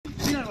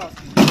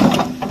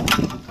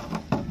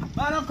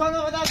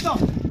کنم و دستم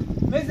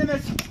بزن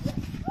مرسی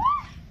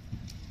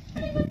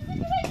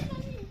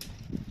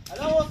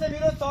الان واسه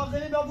میره صاحب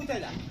زمین با بوته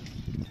ده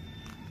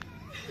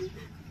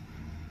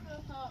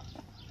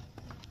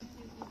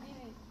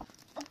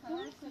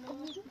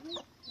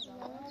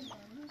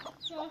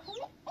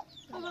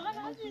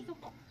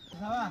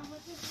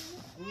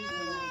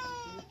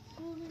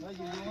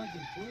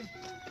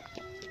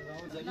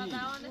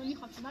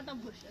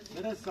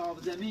بره صاحب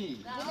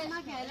زمین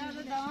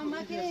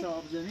بره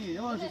صاحب زمین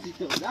نماشه سی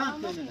تو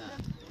دم کنه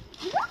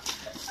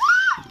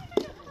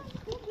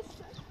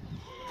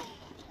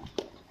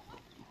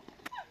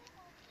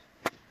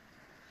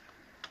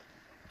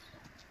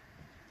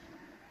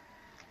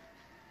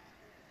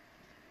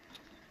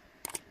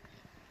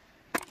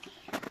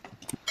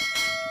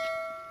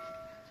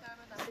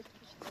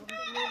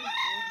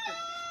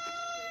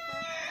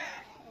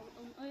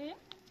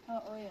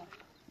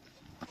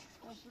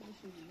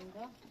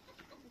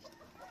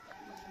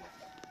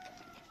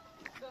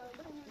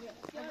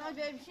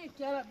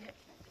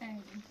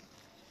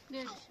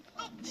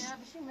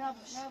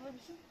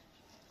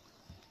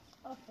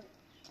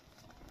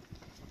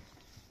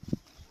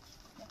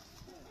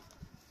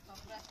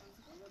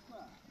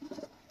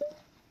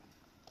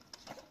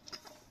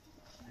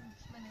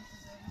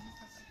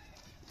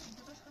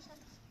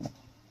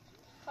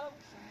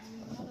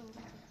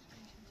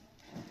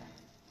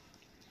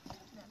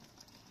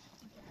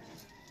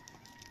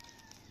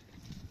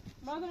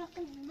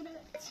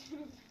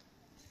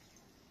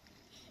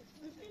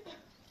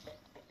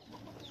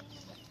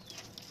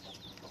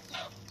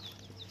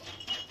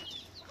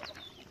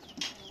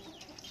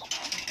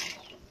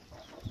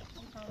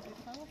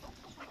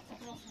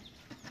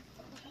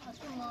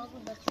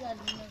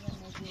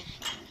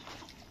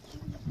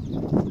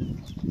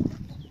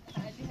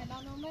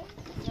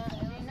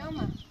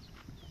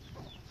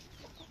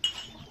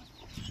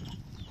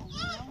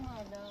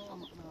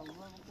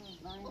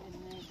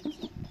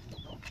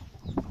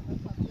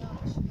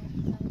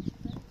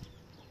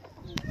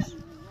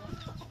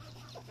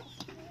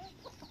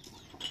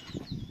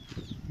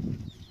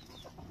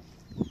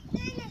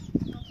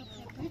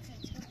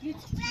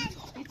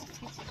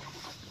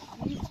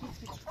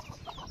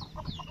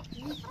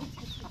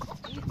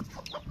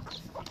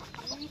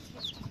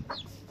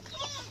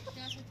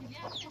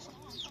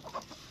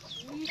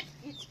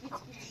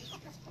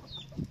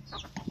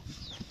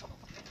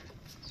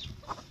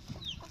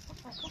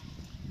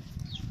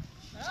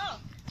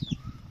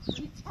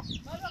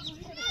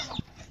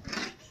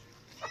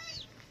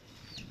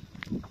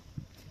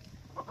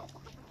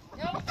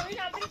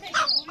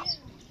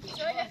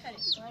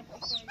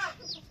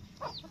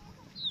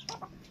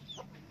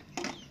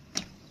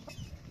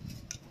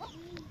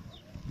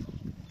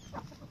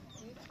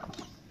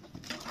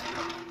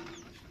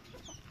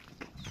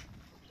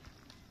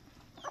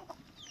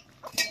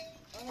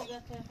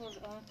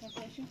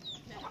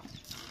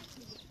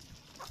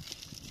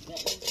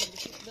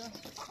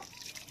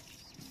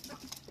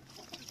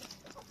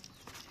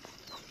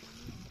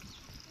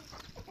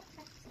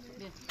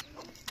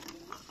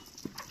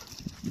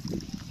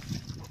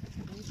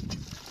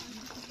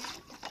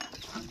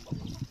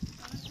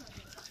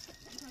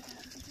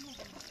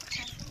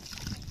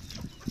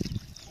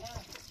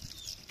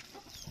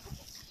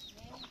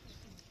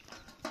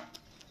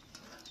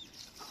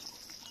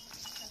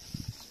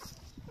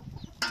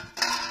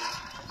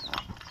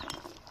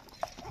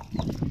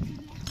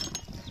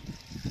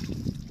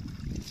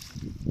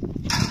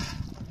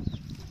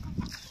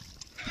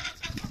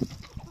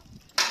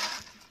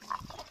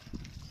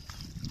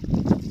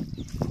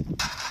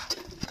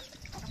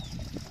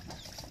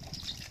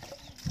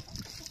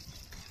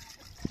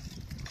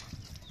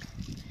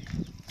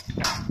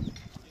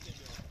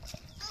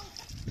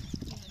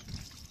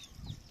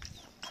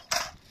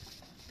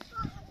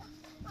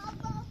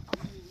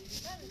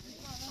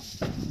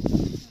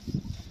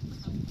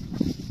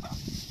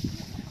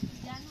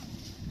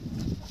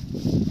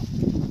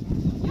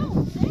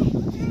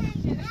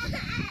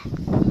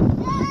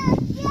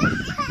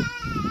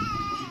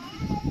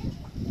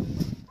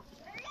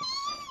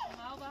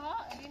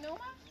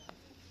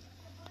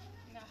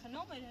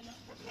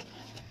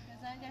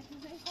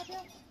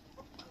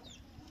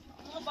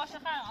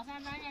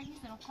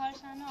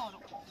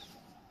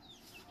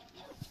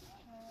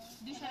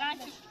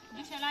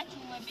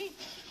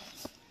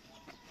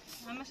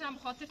همش هم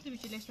بخاطر تو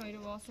بیچه لشتایی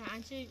رو واسه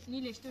انچه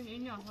نی لشتایی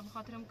اینی آسا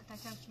بخاطرم که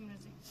تکم چی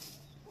مرزی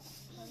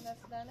من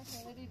دست دارنه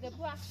که دیده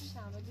بو اخشش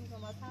هم دیده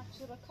ما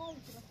تخشی رو کاری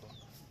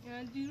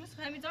که دیروز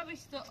خمیزا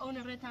بشت اون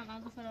نبره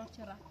تنقنزو فرار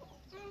چرا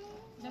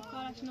ده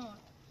کارش نور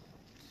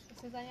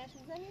زنیش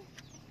میزنی؟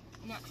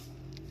 نه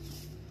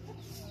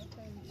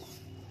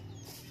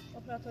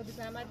اپراتور بی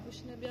زحمت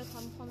گوشینه بیاد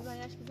هم میخوام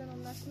زنیش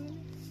بزنم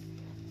نکنیم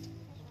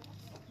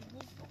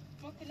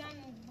ما کلان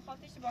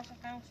بخاطرش باشه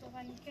قرم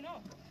شوفن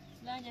میکنم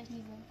لانجش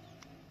نیزم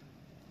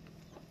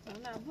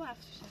نه بو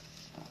اخششه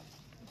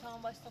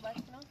میتونم باش صحبت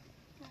کنم؟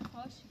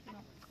 خوش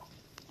کنم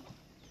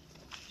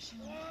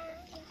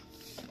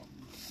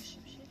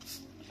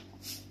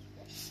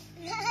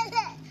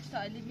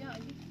سالی بیا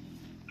علی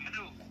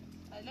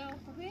الو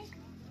خوبی؟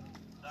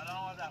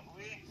 سلام آدم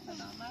خوبی؟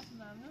 سلامت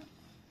ممنون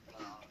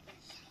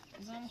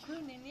زم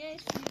کنی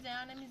نیست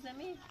میزنه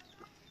میزمی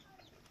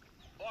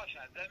باشه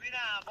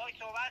زمینم باید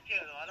صحبت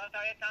کردم حالا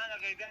تا یه تنها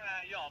قیبه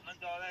ایام من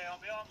داره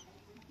ایام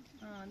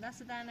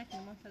دست در نکنی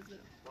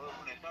منتظرم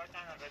قربونه تا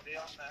تنها قیبه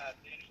ایام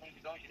دیگه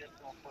دیگاه شده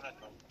کنه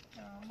تو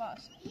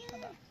باشه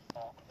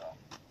خدا خدا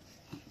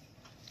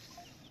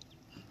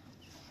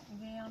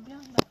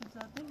بیام دفت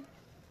زاده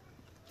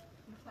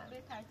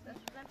به ترسیدن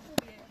شدن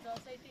خوبیه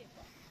داسته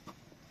دیفا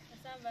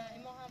مثلا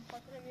و ما هم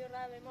خاطر میره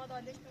و ما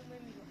دادش تو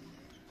میگو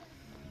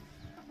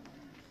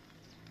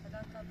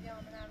خدا تا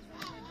بیام من عرض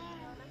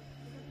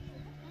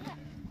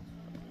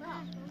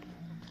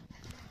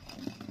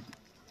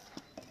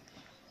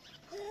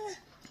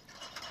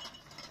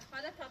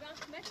حالا تا بیام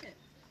خمشه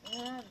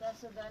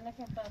دست در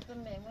نکن فردا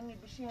میمونی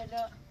بشی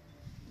حالا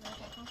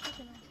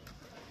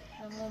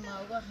مو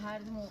موقع هر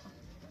موقع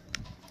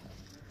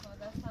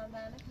دست هم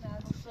در نکن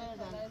عرض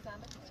خدای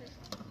زحمت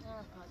چشم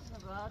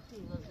قصد راحتی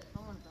وظیفه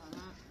من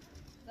دارم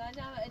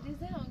زنجم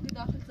ادیزه هم که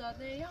داخل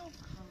زاده یا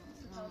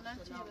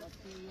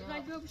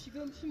ولی بیا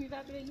بشی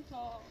میبر بریم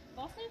تا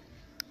واسه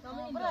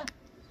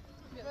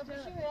برا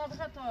بشی میبر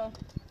بخواه تا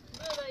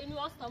برا اینو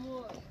آستامو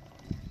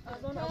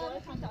از اون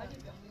عبارت هم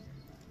تعریف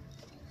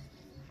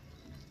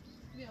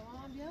بیا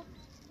ماما بیا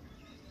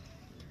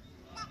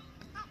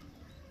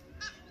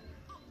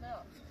نه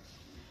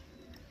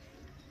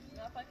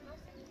نه پاک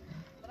ناستی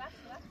برس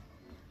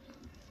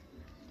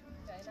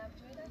جایی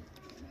نمجویده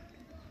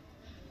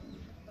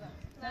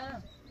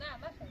برس نه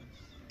بخیر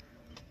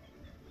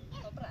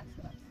برس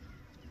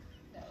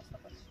نه راستا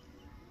باش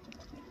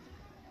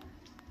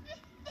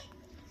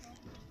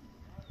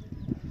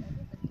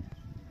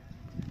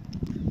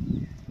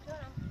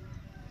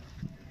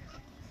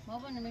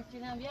بابا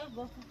نمیتونم بیا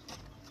بخور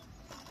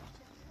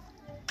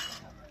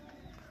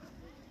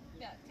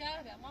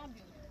بیا ماما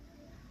بیا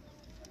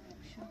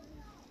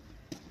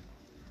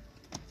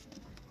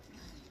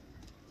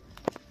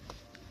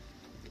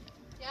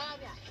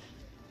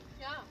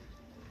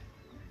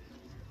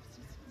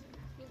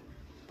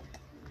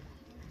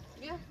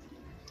بیا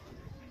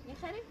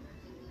میخریم؟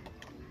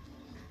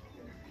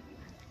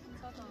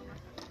 ساعت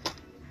آمد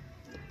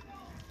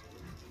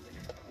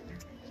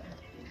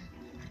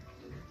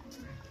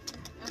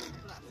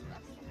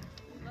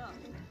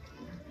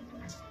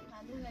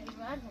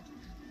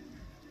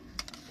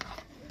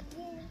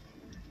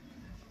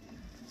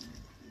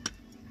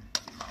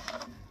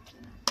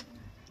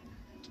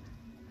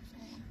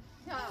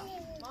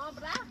ما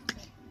برفت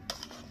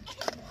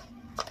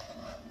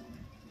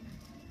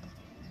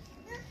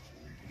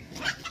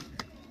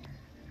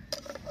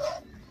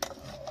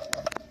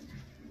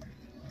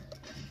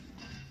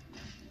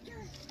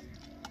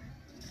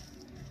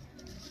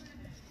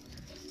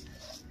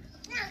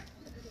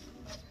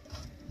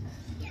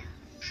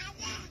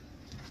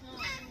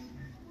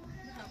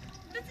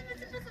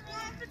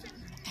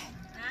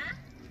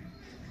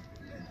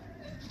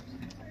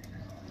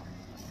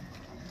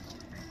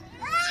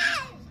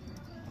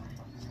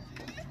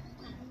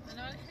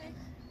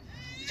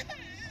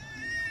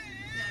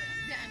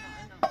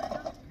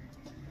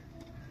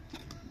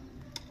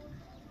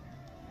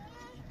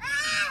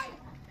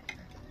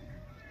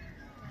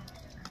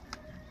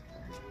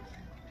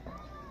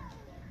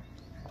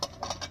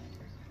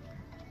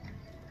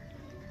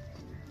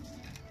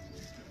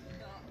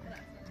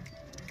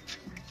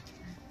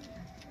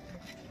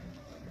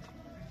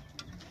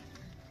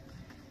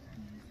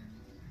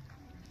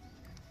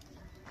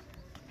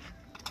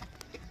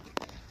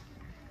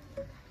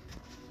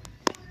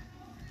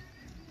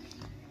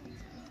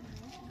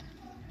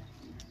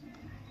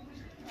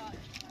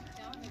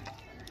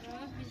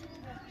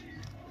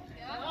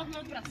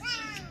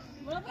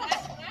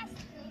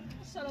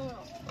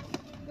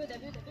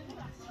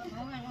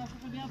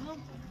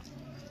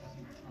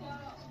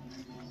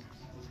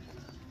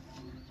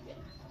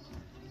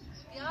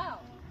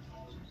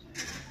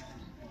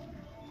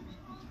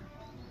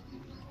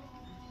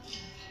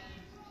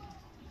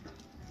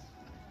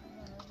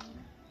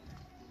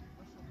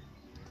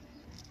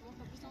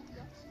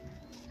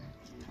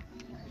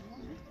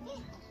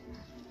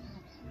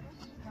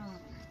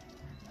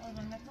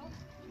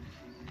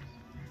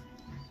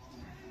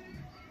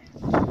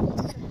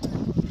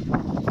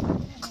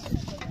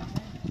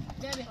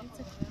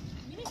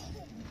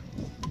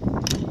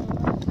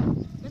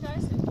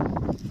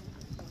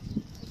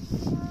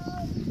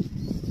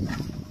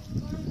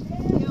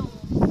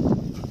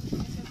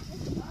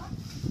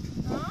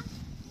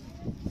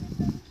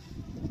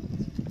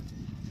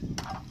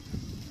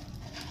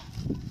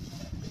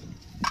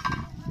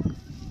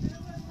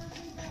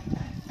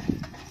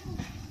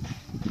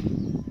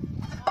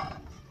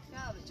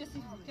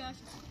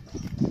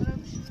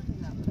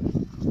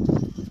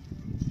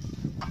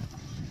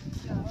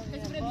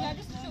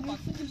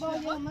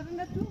بایا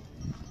مرا تو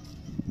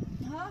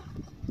ها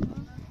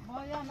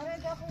بایا مرا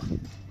داخل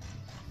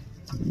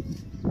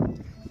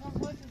من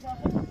باید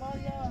داخل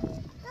بایا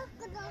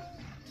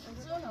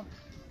زونم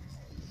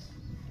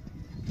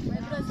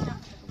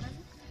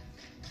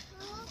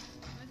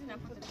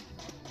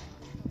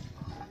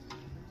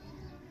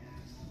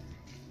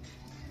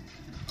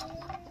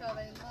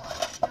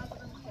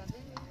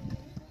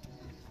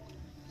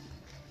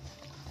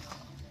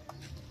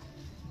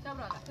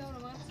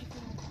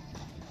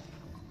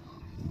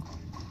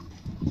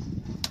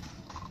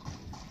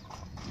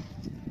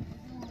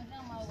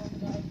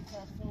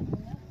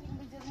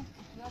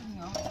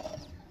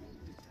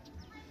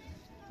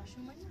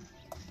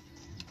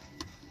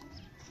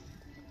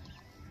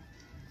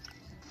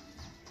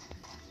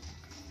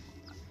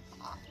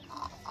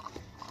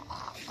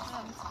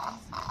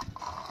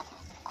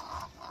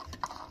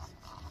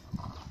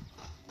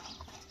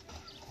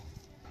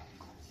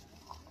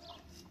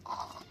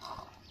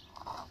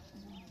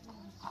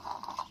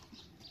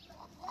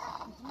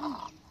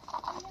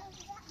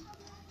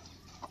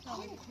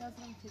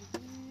لازم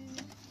تلبي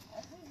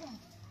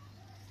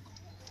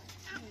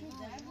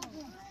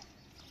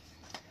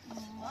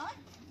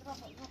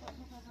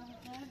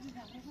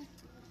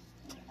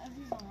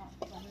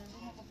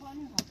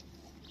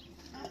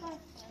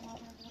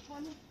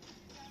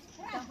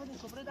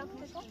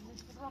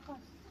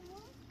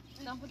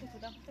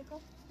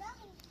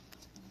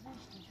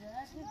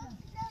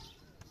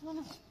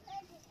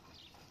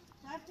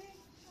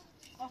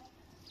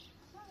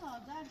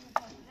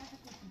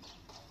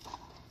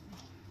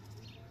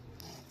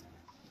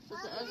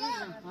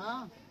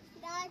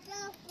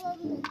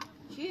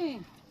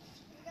چی؟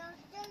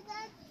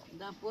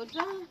 دا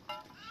پوچا؟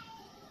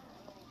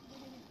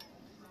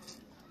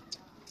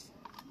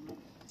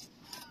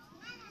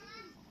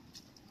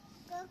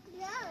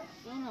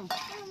 جونم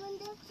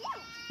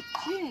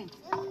چی؟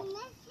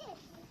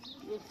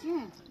 چی؟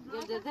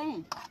 گل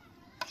دادن؟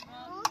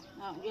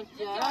 گل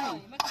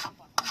چیارای؟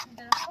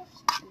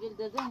 گل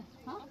دادن؟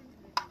 ها؟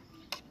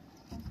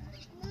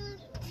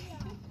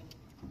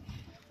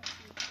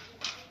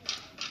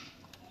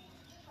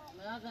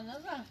 مراد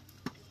نزن؟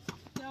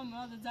 یا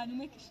مراد زنی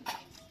میکشی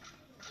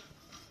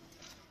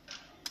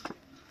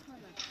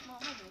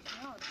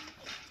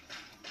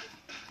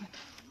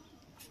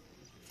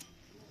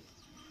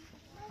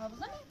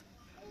بزنی؟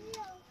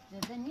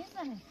 داده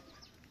نیزنی؟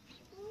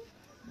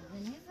 داده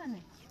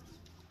نیزنی؟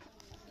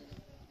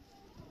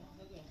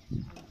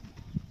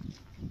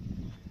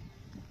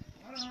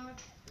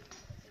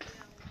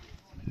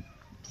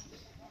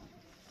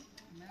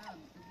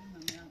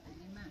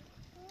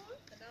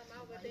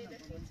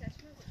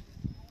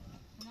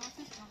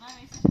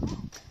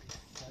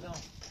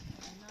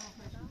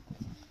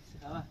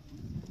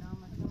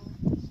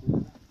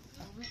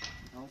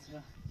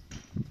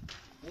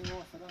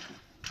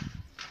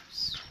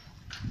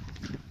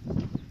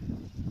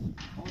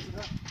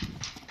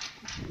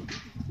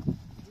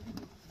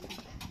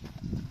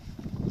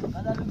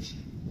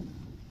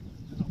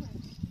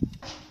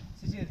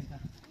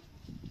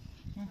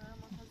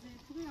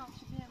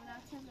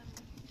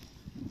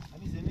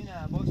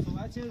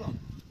 چرا؟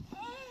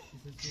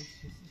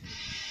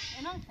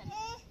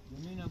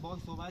 زمین باش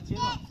صحبت چرا؟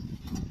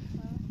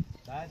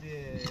 بعد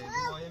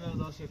دوباره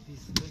مقدار پیس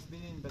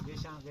ببینین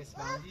بقیه‌ش هم قسم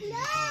بندی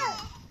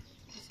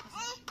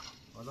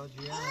حالا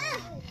جویا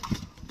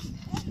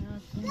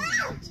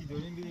چی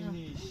داریم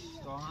ببینیش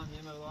تا هم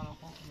یه مقدار هم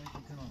خون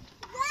کنیم کنم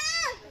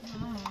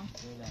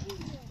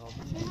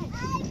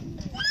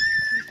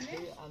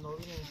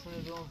انواعی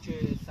نشون دوم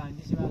که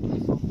سنگیش بعد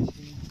حساب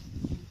بشیم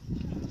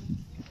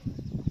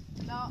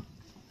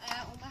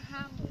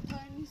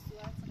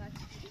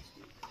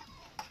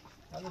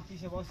حالا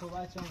پیش با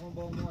صحبت چون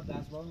با ما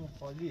دستبارمون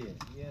خالیه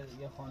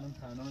یه خانم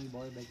تنهایی با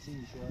بچه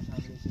ایشوراش هم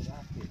بشه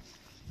رفته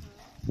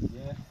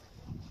یه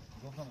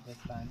گفتم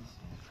قسط بندیش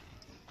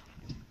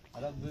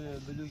حالا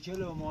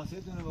بلوکل و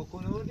ماسهتون رو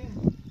بکنه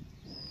بردیم؟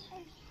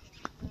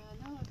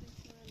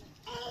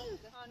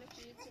 نه خانه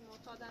که یه چی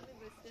معتاد همه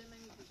بسته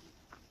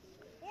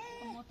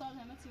نمیدونی معتاد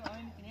همه چی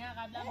آره میکنی یا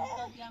قبلا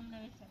معتاد هم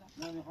نمیکنم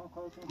نه میخوام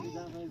کارتون که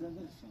زن خیلی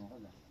زنده بشیم آقا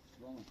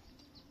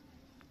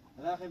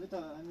حالا خیلی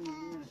تا همین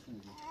نشون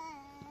میده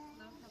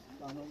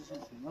دانایشون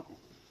شون نکن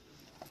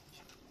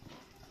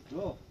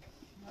جو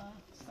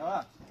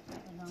سوا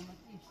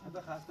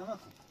حتی خسته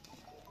نکن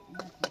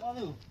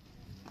بانو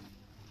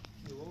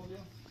بابا بیا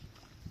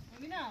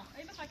ببینم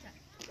ای بخاطر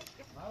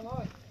نه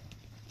وای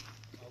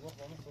بابا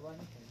خانم صحبت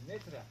نکنی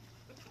متره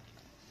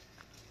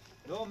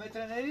جو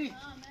متره نری؟ متر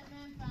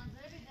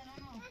پنزه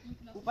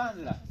بیدنانو او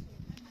پنزره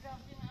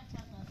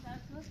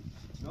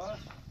جاش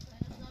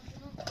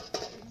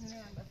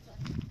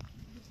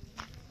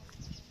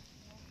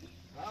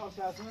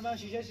شخصونه من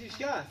شیشه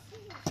شکست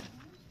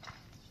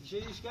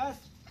شیشه شکست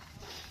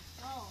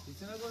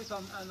بیتونه گوی تا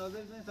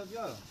اندازه بزنید تا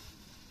بیارم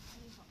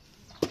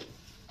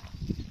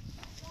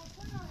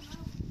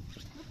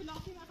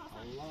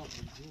الله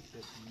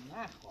بجوست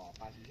نخواه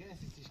پس شیشه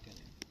نسیستیش کنه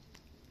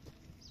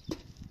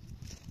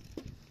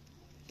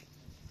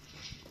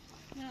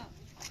نه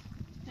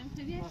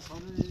تمثیلیه؟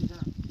 خانه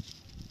نمیدونم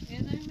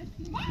یه داریم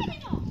بسیم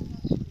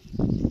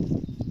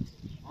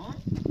ها؟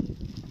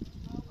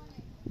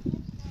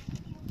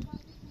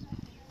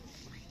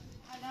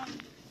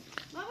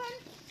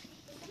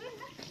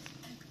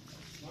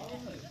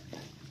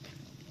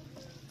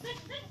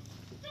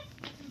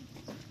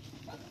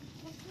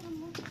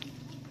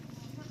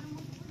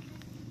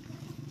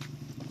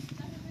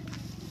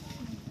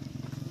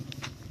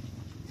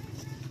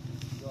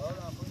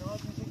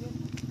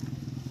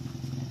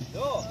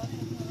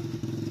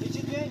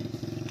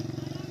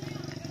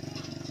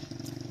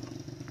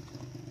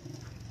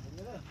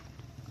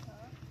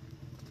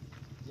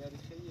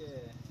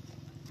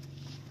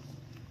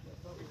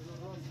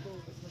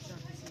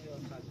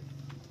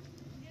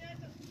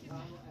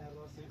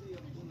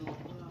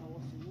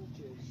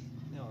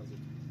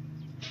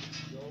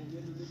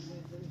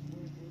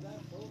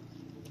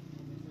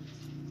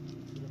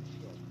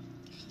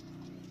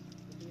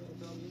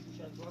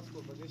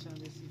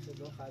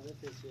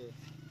 خدتشه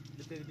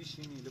بتری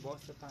بیشینی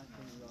لباس پنج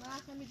کنی ما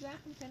اصلا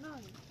میدوستم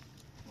کناری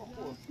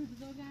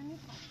بزرگم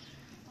میخوام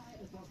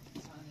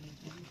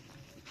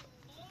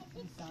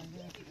این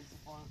صندوق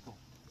استفاده کن.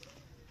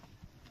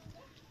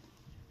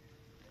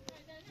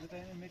 تا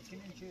اینو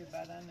میتونیم که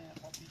بدن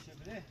خواب پیشه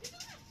بره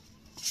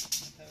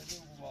متوجه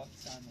اون با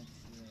صندوق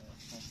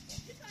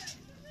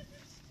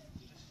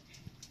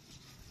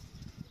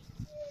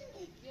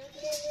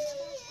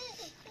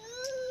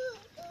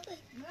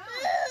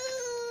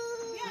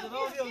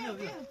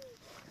بیا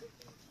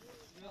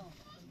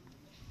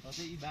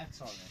تازه این بک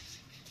سالمه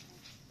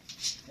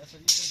یا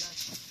سالی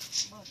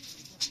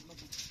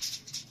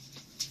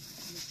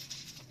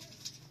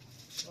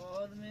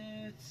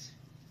سالمت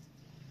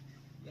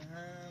یه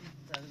هم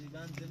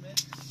تقریبا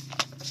دمت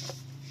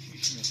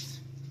 6 متر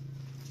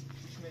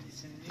 6 متر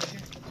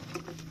سنیشه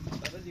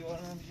بعد دیوار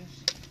هم میشه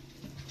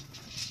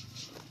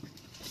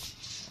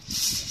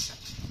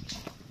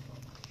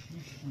 6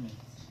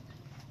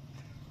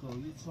 متر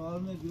یه 4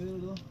 متر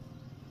بیرو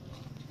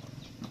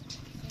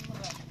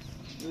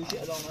یکی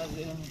ادامه از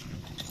دیگه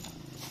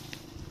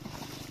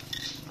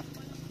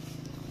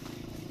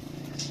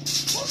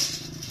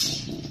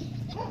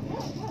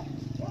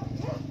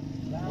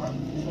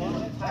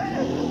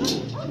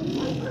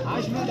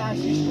هشت متر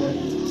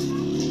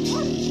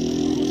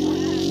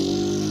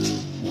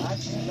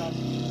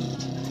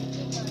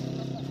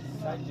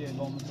سنجه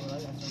با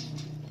موتورهای اصلا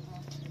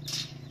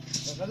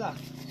بقدر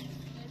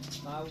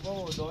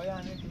محبوبا و دعای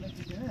همه کنه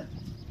کشنه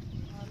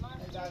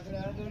دردر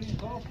هر داریم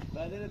خب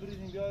بدل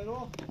بریزیم بیای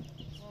رو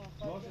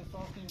باشه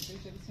ساختیم پیش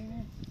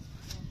بسینیم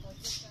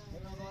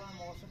بگم دارم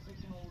محاسب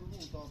بکنیم او رو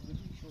به اتاق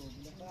بدیم شو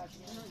بلکه هرچی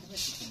کنیم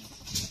بسیکنیم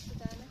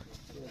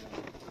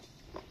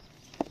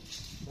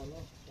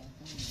سلام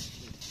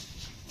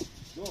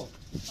دو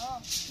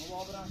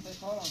مبابرم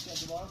سکارم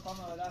که دوباره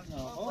کامل علت نه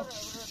خب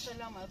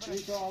توی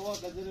تو آواز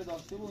گذر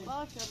داشته بود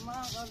باشه ما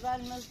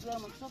غزل مثل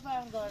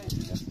مصطفی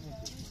داریم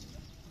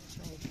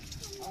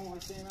اما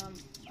حسین هم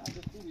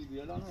مرد خوبی بود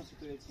الان نسی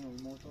تو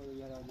اعتنابی معتاد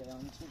گرده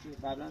یعنی چون که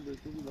قبلا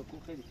دویتو بود و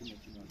خوب خیلی کنه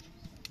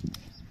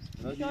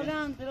انشالله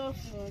هم درست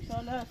بود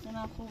انشالله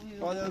اصلا خوبی بود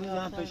شاید روز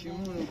هم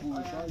پشیمون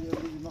بود شاید یه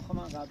روزی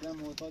من قبلا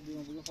معتاد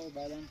بیرون بود خود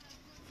بعدا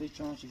فکر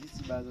چون چیزی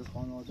بعد از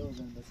خانواده و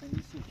زنده بسن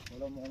نیستی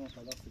حالا ما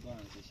خلاص سگاه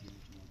هم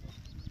کشیدیم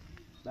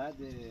بعد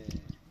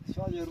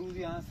شاید یه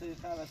روزی هست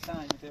خب از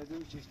سنگ متوجه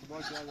بود که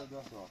اشتباه کرده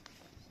دوست راه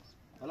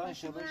حالا این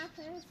شبه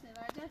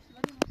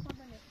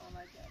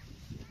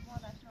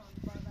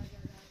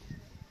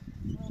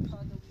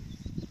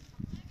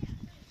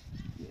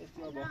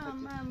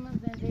من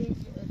زندگی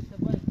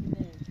اشتباهی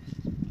کنه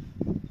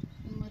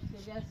این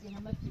مسئولیتی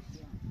همه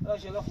پیشیم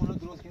انشالله خونه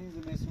درست کنیم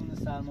زمستون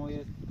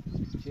سرمایه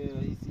که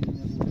هیچ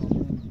چیزی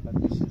نبود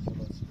بعدش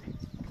خلاص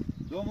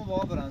دومو با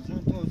برن چون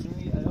تو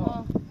چون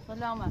الان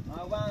سلامت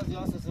ما وان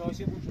زیاد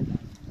سراشی بود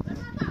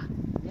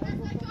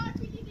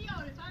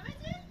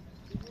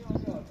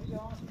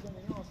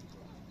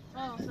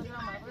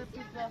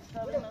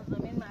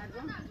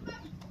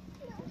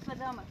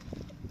سلامت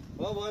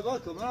بای بای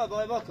کن مرا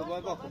بای بای کن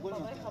بای بای کن گل من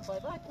بای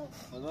بای کن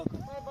بای بای کن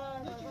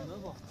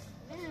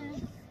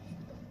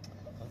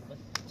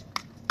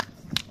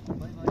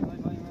بای بای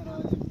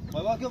کن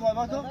بای بای کن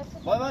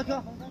بای بای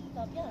کن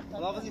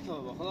خداحافظی کن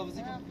بابا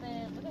خداحافظی کن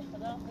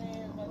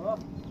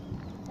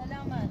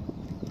سلامت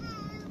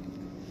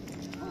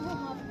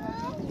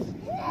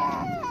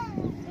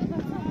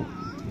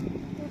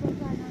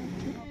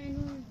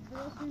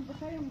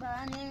بخير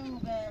باني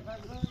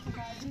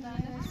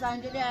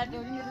سانجلي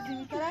عدولي مرزي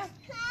مكرا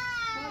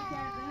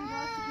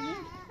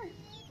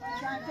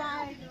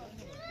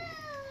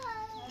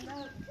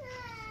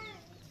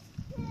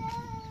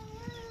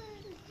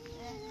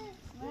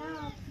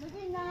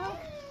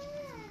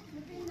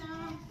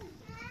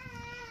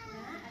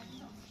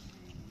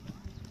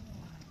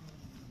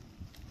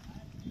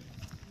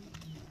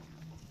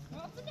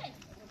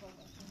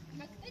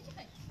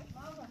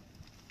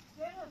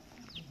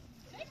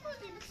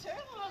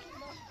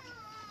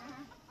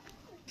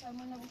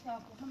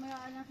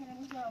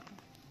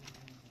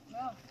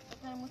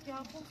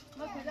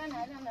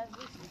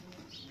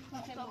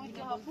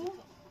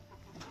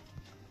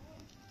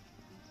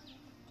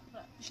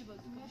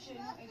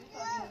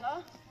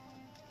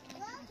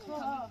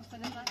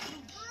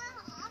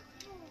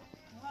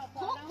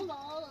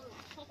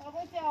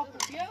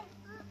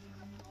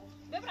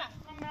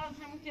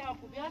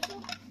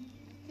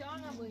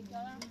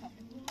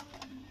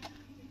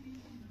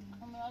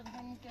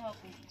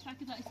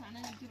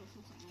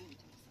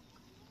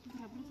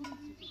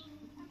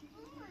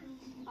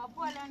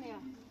Apo alania.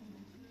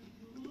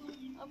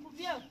 Apo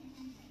viu?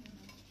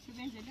 Você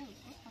vem entendeu?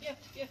 Eu.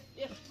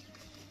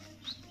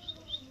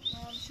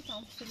 Deixa eu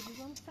dar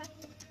televisão, tá?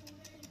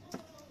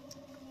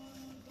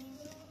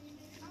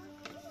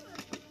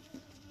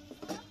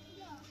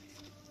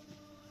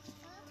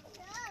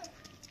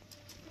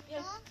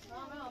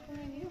 Não, apo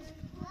menino.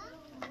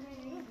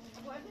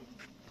 Guarda.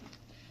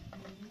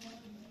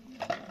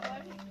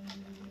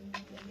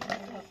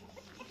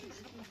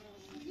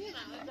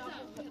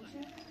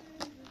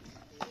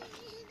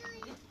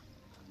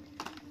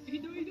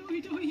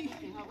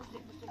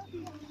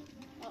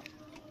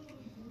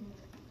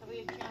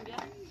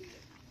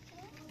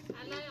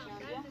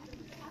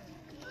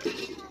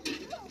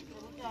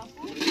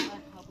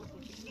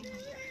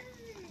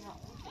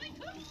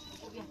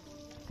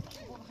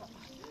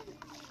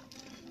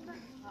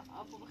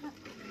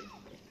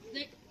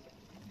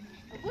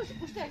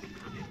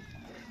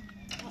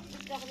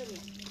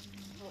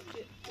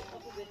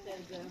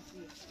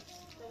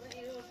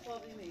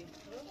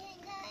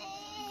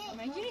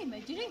 ما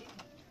يجري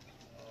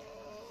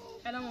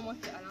الان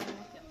موت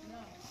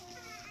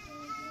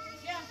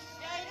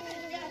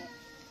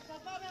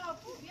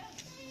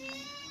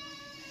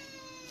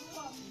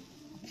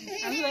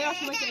أنا يا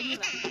شو ما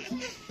تجيبه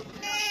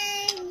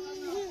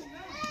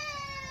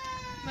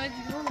ما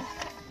تجيبونه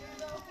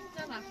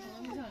تمام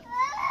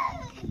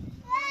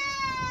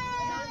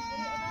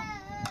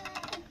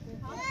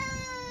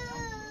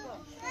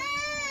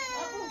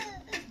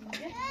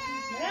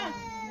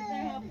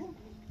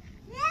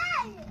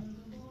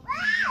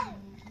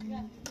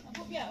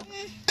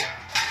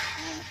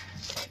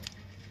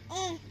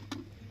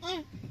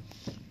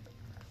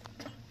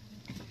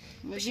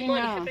ماشي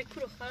مالي حبرك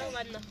كله خلاص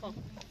بعد نخاف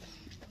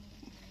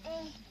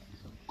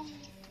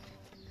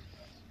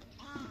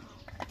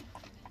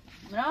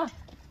No,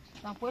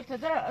 não pode ser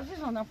dela, às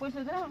vezes não pode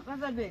ser dela,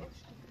 mas a ver.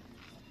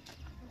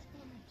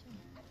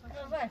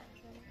 Não vai.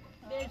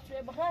 Deixa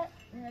eu baixar,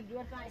 minha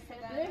duas tá em cima.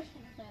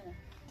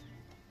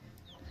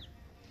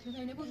 Você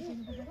vai negar isso?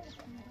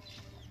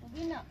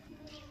 Não, não.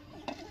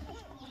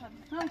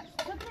 Não,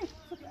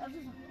 sempre, às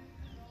vezes.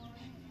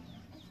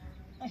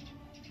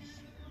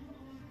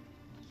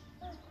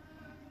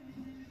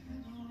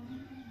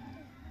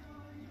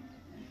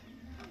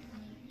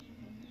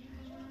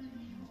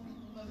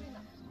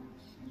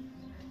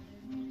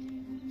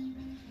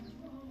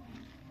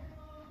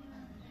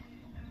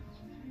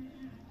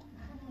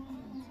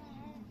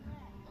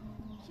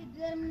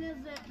 من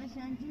الزيت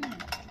عشان جنين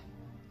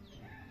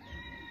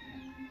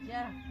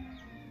جرى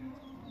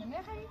لم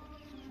يخلي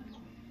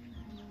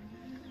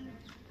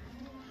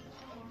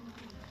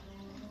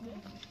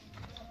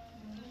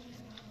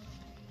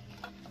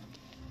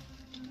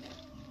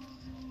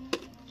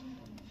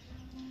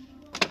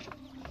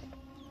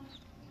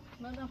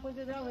ما دام قلت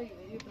ده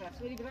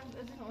يبرس ولي براس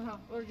اسمه ها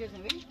ورجعنا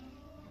ولي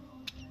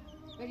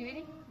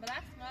ولي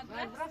بالعكس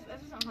ما براس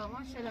اسمه ها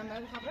ما شاء الله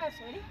ما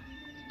براس ولي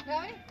لا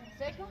ولي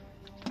سيكو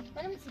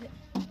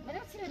ما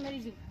نمسي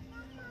المريض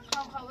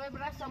خاوي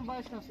براسم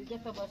باش نفسي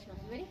جت باش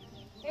نفسي ولي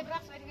هي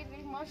براس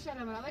ولي ما شاء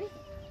الله ما ولي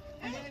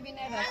انا ما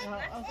بينا راس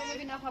او ما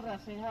بينا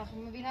خبراس ها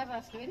ما بينا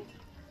راس ولي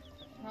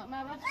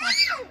ما براس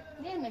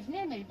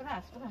نيمش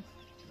براس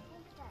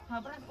ها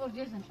براس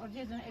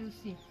اورجيزن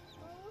الوسي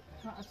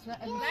ها اسفل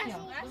الوسي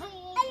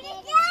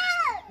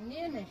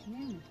نيمش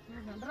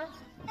براس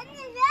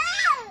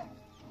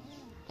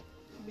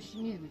مش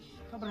نيمش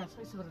خبراس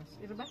ايش براس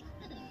يربح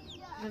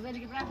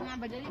لذلك براس نعم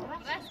بدري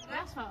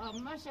براس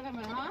ما شاء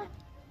الله ها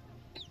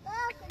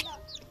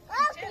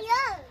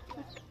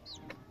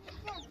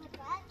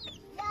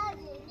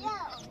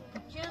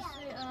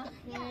جسي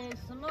اخي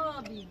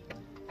صنابي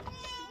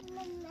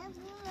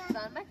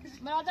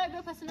ما دا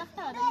دو پس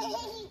نختار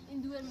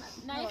این دور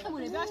نه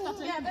خمونه بیاش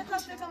تاطر يا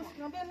بخاف لكم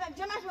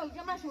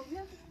جمع شو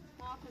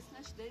ما پس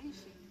نش داریش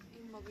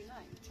این ما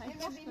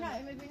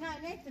بينا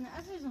ليتنا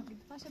عزيزهم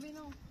باشه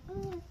بینو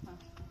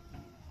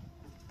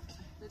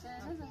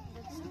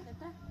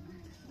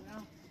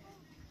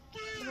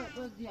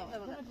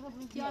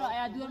یارا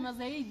یا دور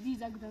مزایی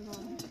دیز اگه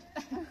دارم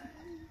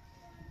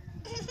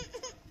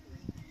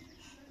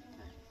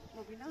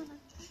مبینا نه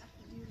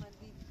دیر من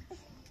دید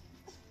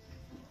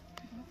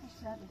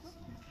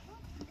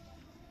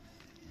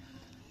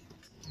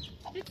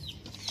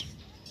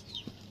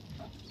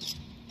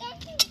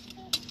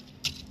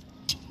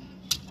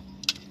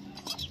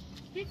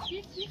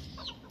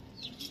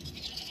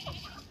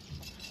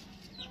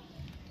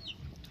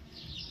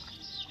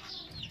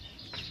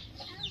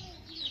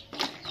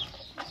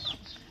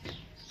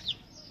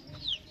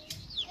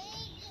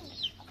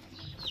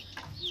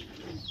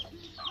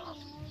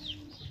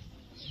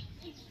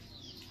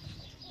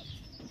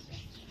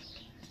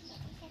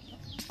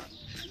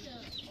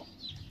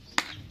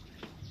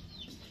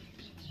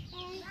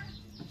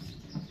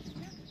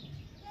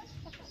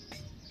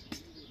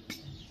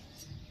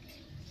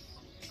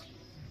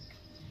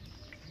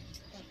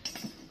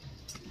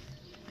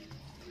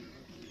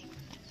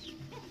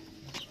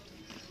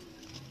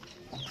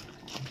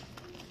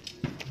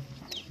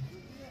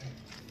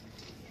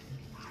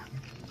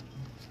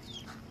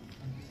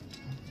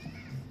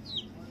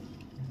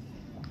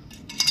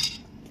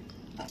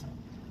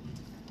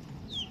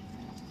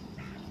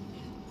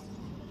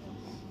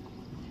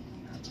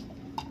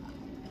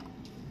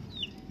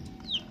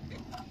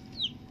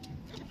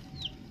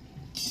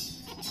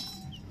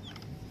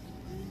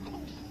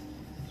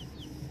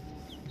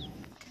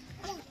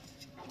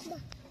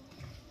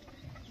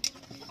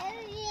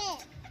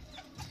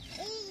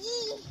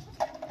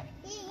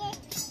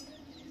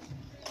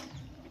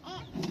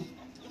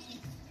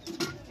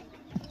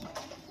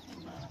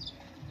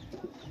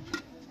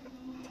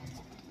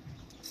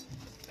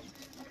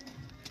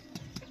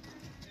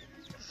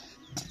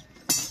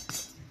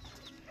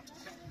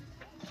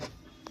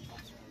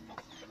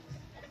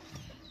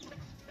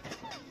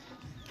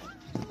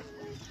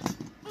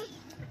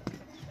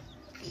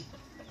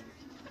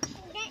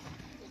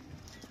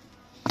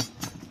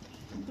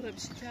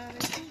بشكاري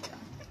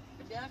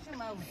بیا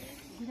شما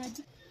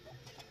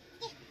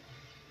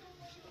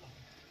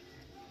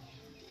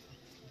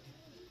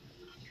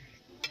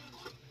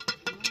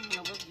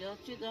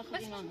جاتي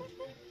داخلين هنا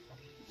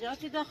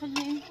جاتي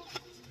داخلين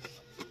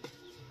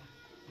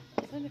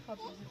خلي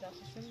خاطر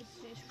داخل شو مش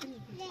كل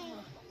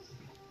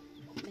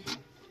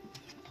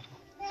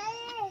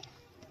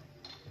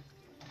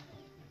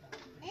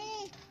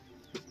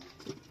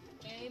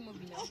ايه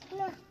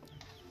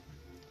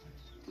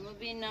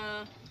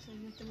مبينا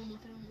سنت مو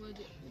مترم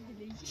غادي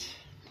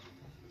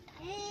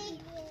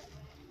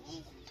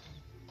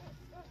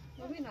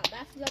مبينا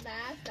داس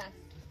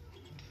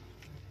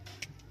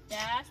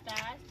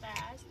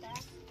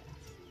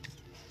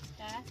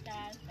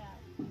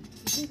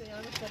يمكن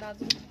يعني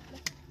ثلاث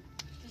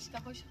ايش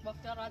تخش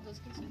بختار عاد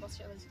كل بس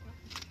شغله ذكر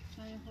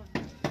شاي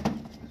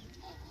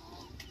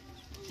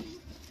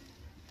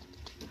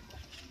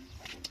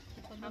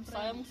هم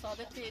صايم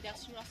صادق تيجي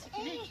شو راسك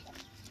ليه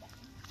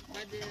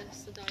بعد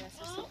الصداع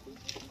اساسا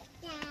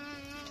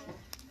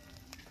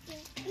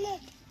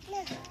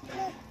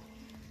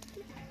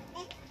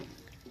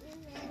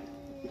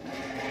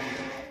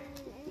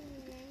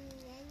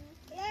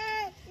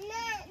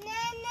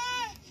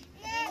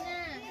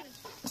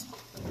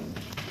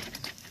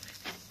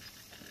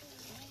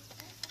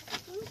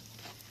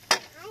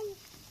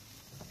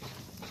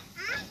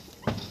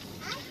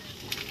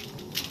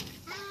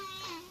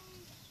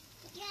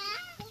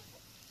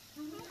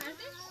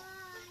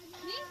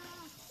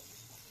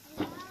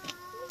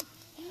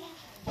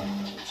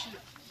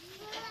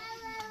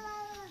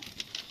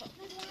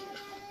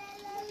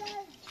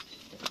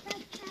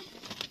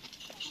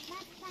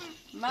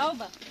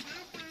Malba.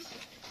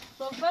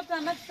 Sofá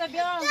para mais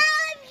sabião.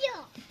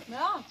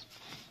 Não.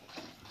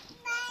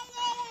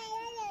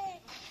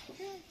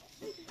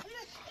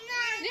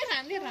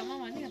 نيرا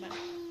ماما نيرا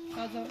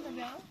غازال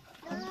نبيع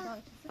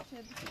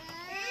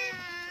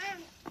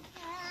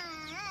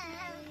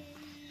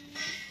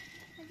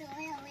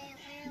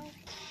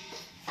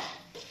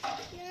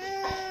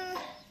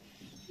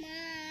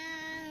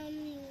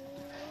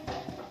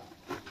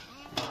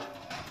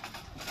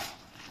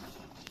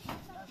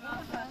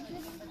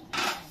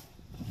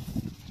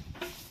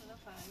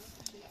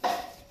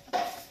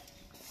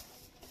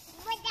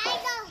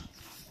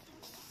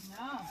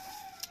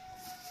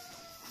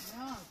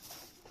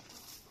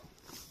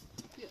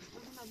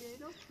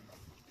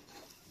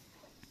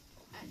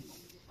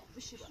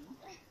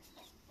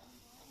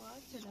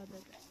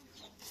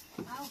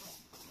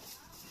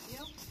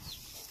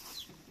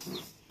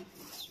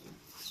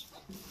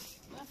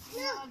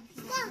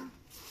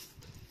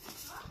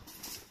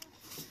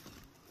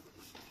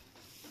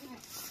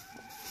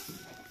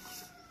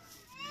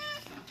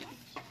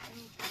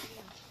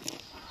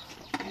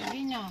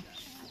Vino.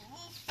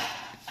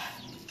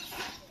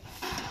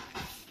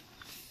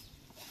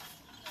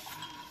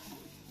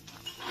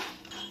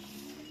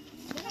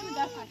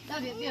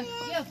 Tabii, bir.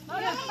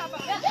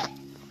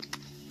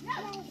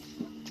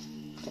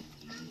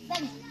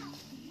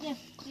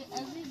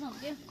 Azizim,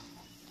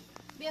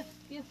 bir.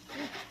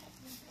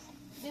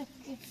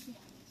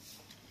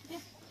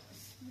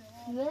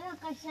 Böyle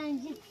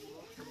kaşancı.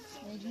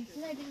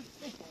 Necesine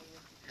birisi.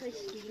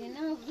 Kaşkili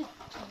ne oldu?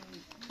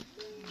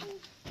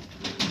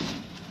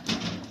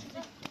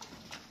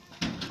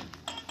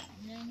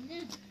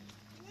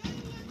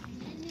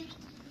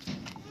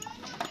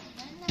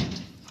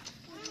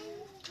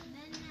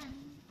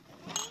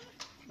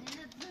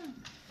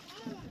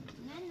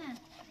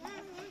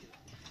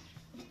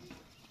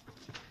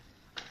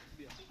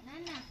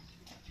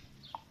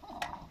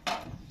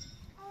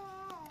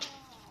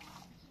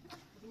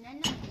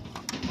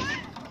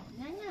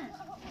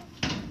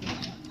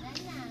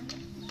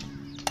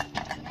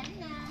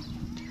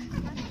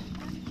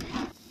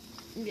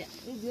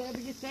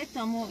 görebilirsek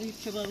ama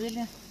ilk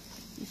çabalarıyla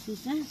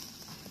istiyorsan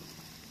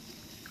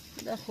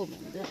ده خوبه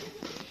ده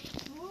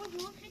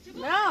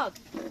مراد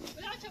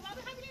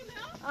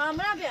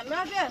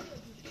مراد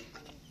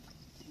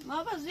ما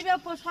بس بیا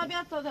پشت خواه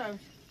بیاد تا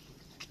دارمش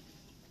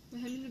به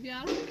همین رو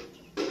بیار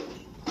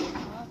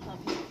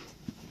طبیعی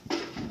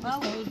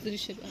باز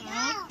دریشه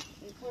بیار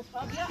پشت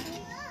خواه بیا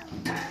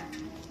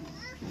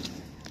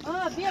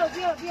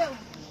بیا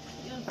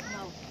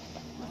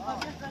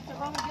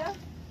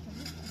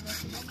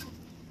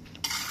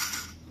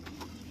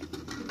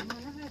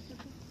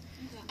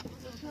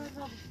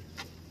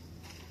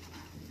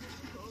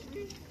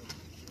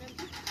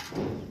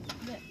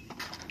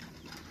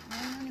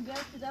Ini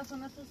biar tidak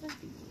sama selesai.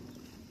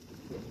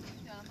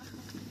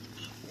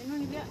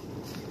 Ini biar.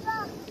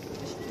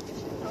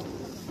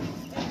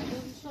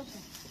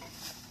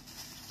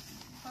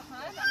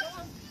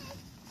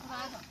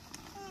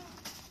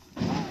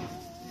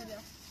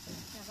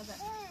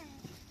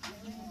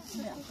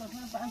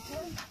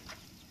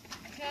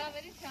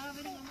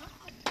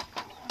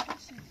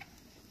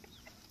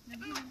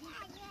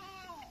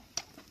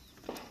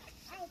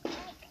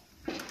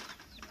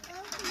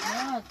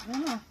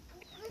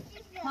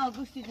 ها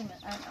گوشتی دم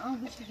آن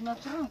گوشتی دم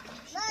اترم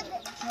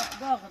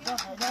داغ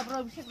لا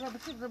برو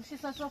بشي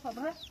ساسوفا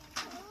برا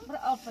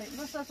Berapa?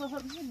 Masa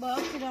sosok ini bawa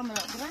tidak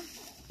merata.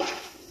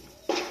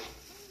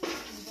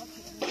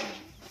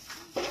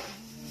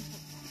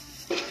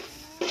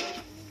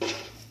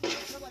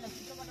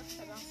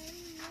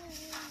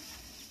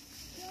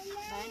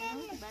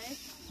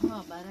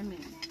 Oh, barang ni.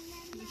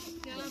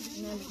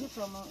 Nanti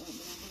kita mau.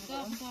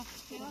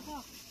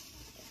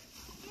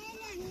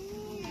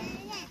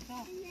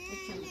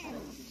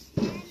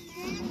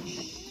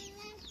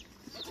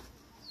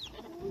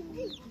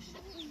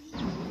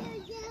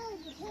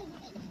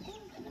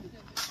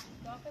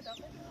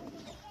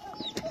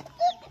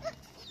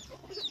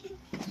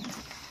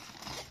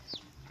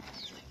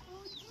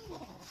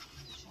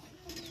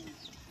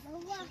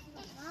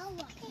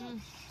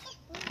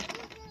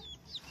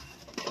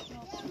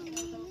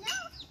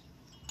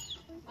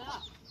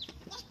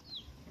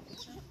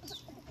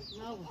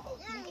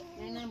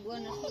 Nenek buat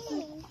nasi.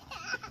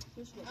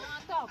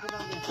 Tahu apa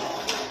dah?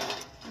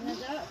 Nenek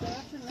dah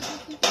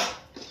nasi.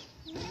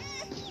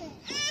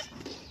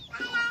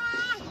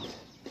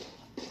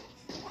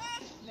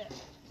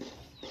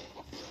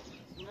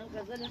 Mana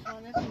Ghazal yang kau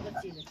nasi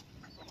kecil.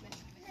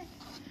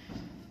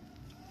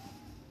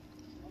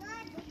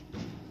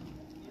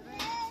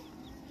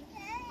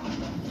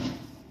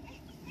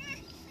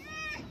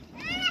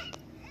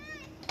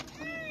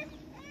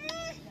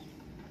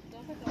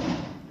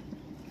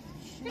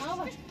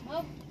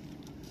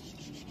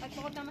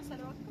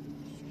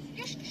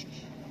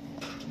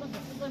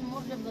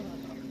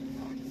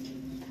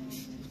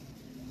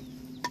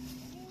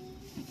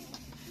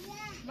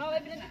 Mau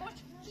ibn bos?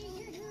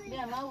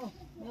 Ya mau.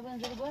 Mau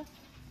banjir buat?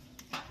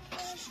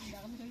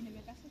 Dalam tu ini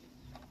bekas.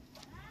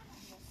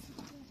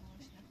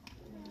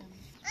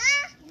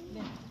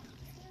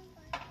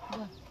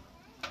 Buat.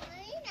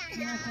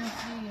 Makan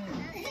sih.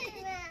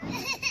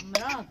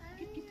 Merah.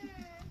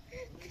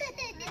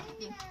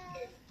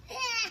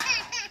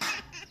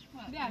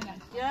 Biarlah.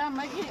 Ya,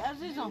 magi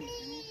azizom.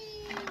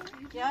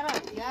 Yara,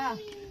 ya.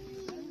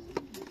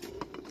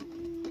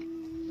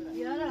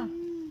 Yara.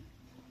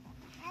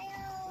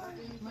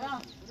 Merah.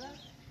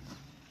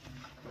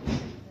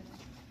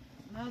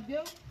 Merah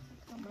dia.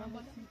 Merah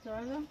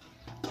cara.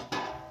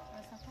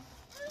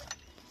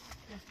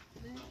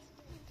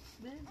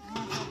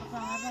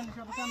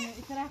 Siapa sama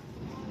ikra?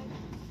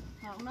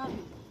 Nak nak.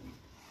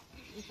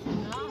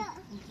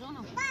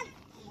 Zono.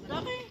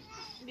 Tapi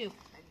dia.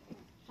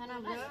 Sana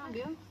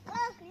dia.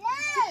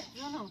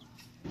 Zono.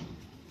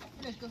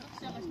 Let's go.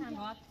 Siapa sana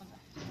buat?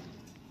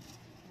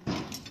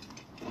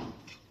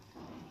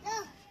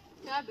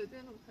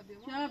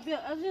 Siapa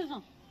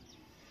azizom?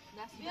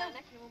 ناس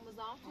بالك لما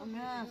مزعم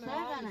أنا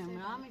ساعة أنا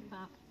مرامي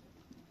فا.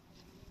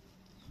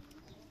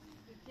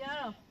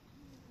 يا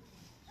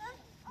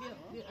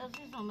بيو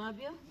أزيزو ما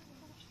بيو.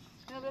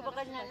 ما بيو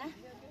بقولنا أنا.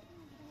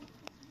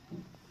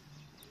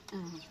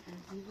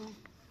 أزيزو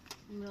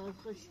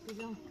مراقش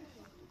كذا.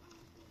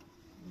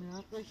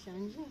 مراقش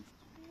عنجي.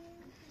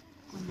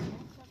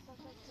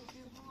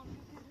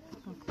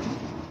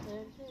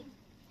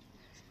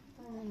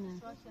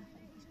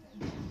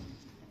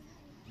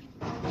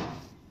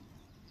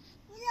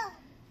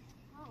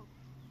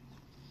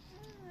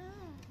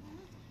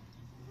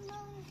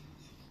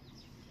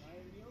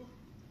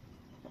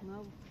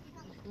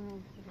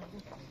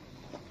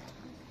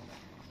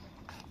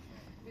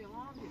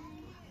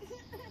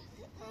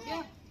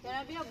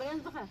 Kaya biar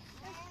berhenti kan?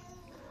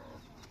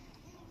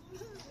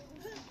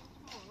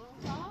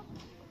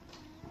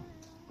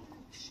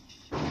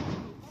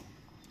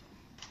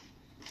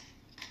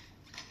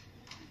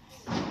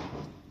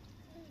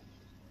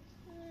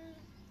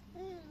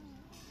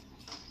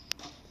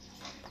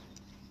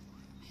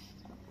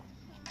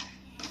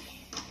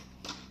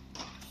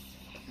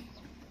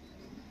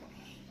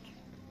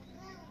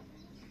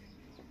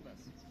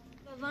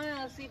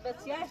 Mana si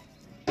becias?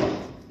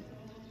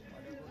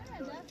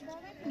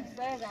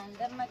 Saya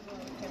random mak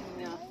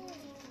macamnya.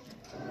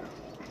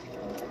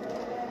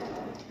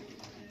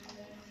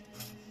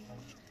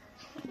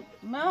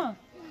 Ma,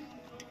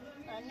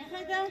 أنا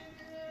هذا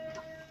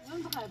من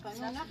بخير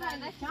أنا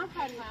هذا كم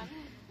خير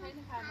هاي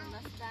نفهم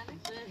الناس تاني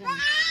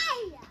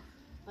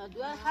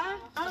فدوا ها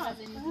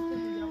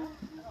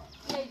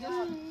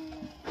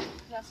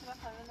لا سمع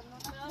خلينا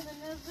نعم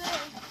نزاي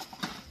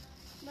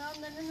نعم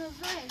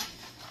نزاي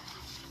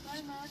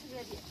ما تبي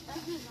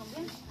أزيد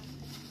نبي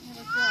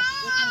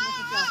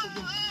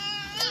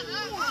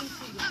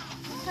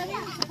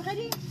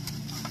خلي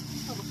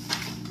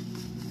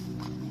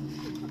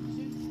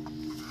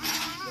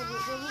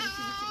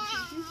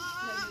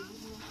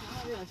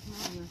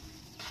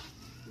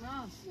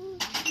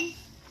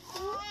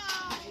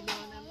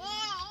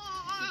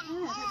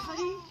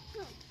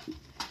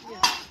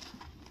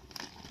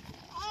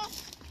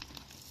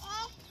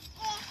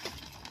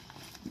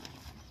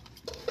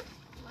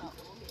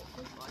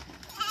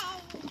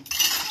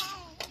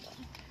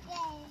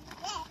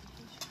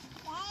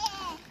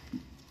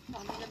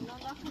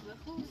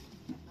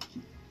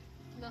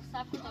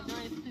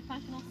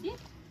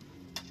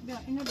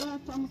Ini adalah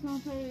sama-sama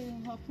saya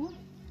hapus.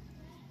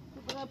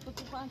 Kepada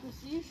petugas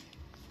sih,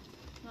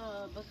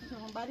 bagi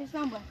orang baris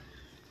tambah.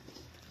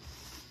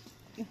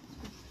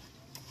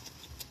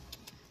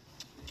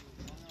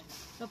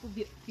 Dopo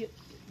via.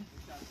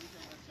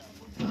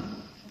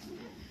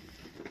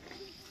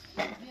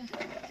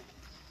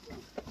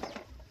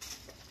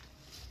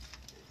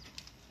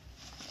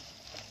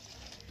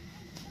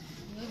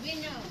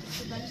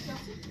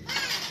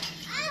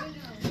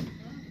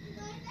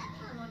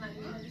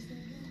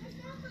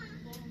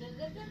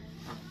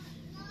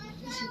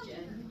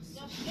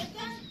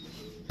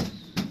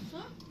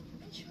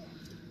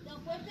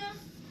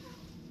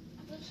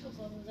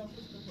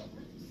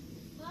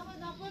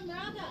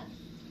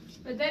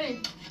 بدري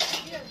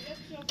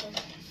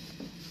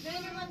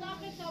Benim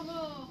mandakı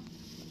tamam.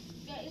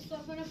 Ya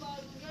istafına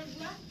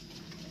bağlılar.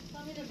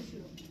 Tamam da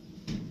bişiyor.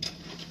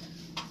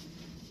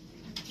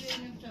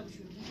 Benim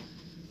çalışıyor.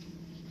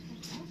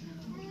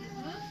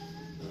 Ha?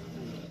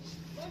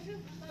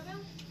 Başım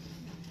tamam.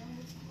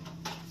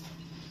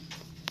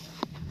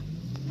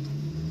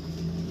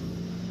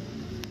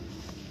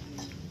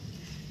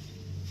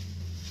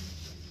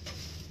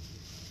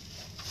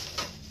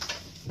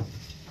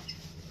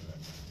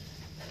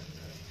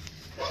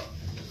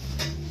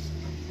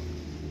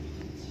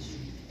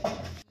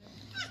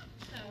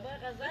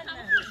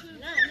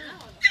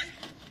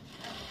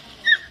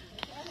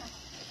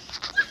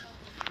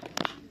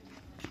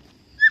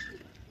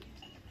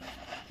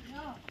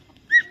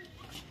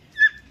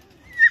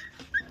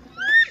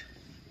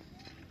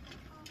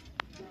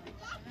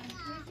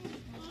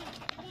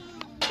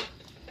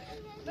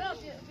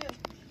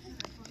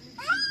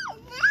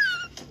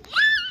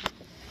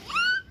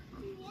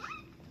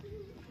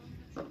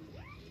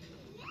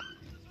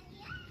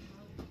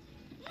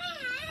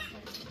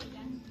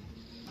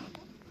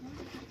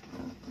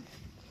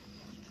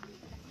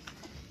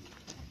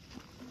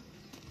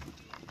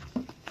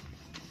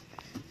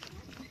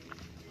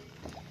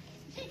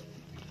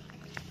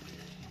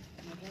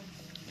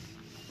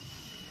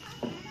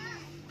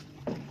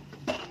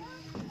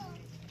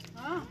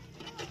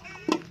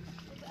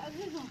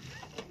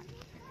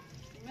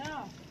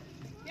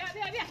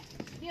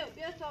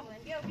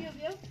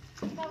 Viu?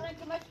 Kavrayın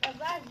kımaç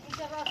kazar,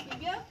 inşallah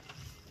gidiyor.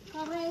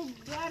 Kavrayın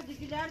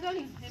diğer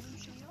döneyim.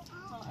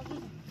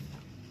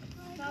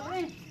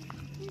 Kavrayın.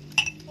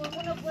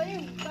 Korkuna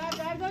koyayım,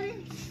 diğer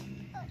döneyim.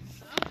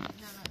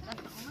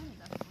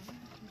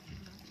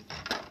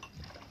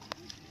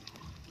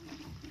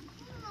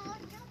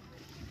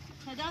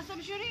 Dasta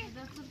bir şuraya.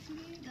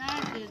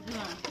 Dasta bir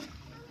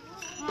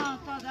Ha,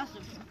 ta dasta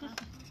bir şuraya.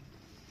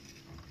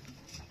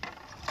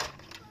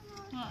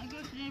 Ha,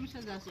 götüreyim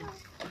bir dasta.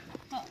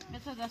 Ha,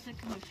 mesela dasta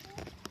kımış.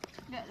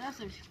 Ya,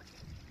 dasta bir şuraya.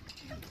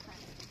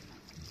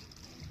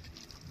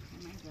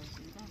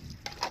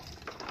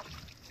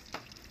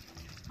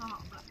 Ha,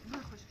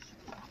 bırak hoş.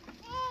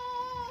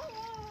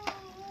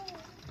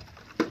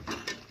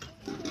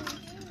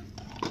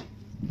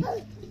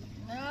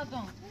 Ne yaptın?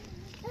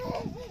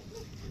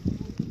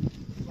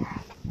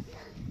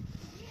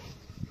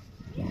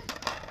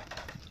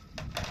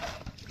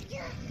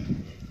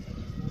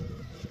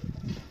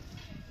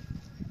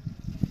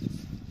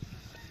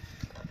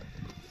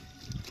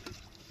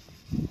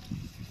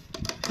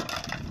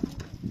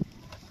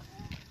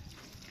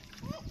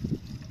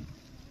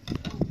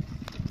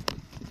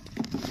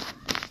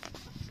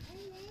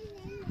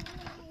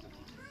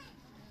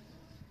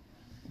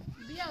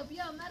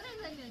 بیا من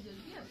رنگ نجات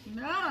بیا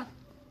Bra.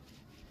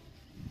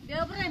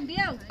 Bia, Bren,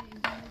 bia.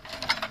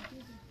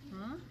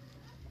 Ha?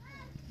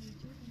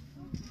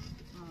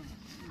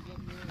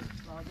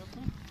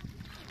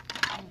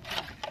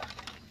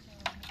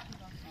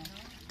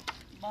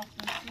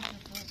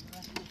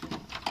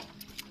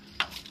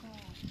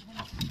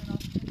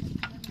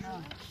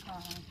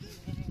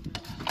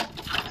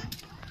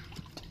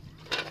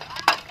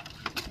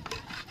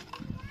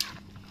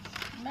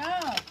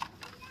 No.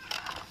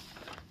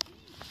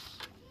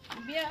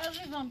 Bia,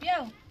 azizim,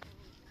 bia.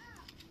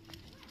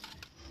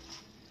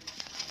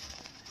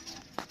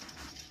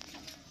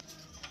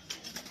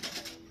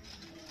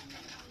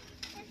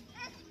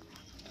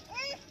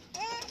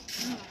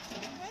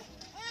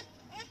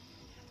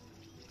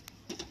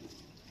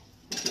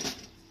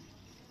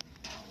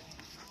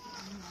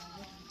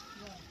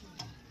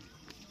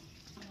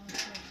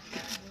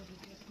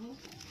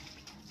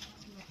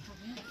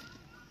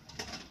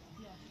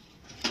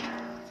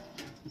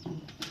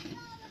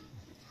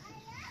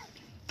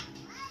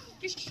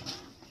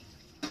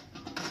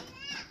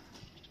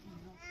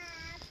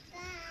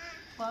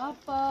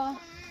 Papa.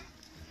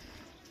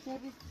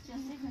 Serviço de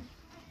assim.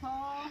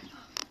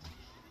 Papa.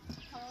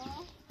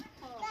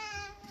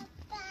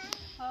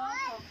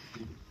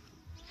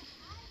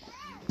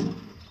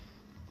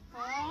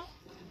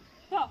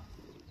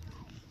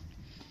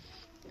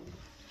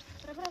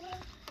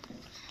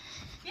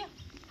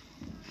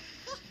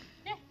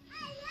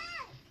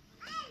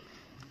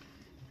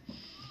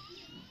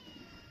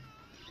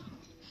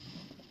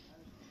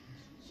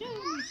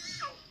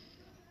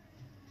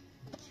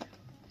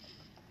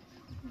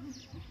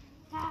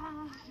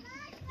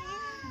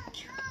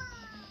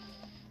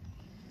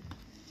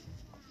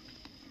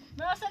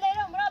 مراسل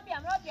ایران مرابیا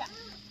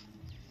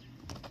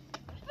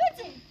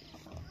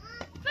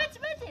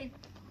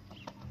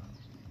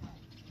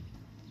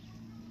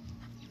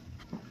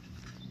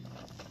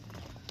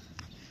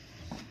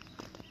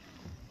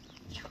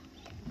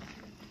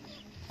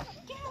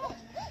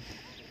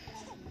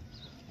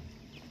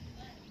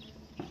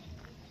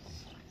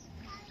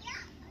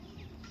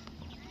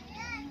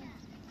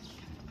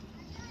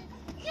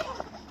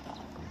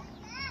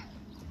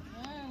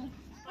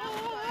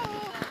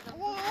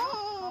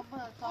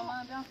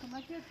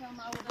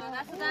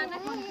دست در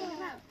نکنی.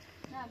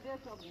 نه بیا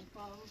تو بین.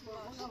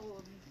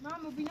 ما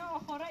مبینا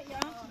آخره یا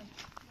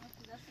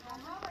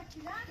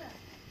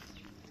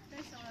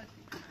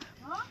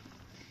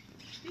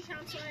پیش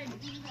همسایلی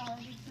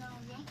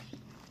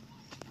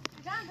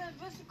جان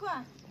بس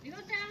کن. اینو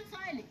تا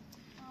همسایلی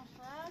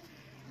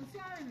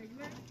همسایلی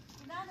میگه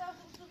نه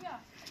داشت تو بیا.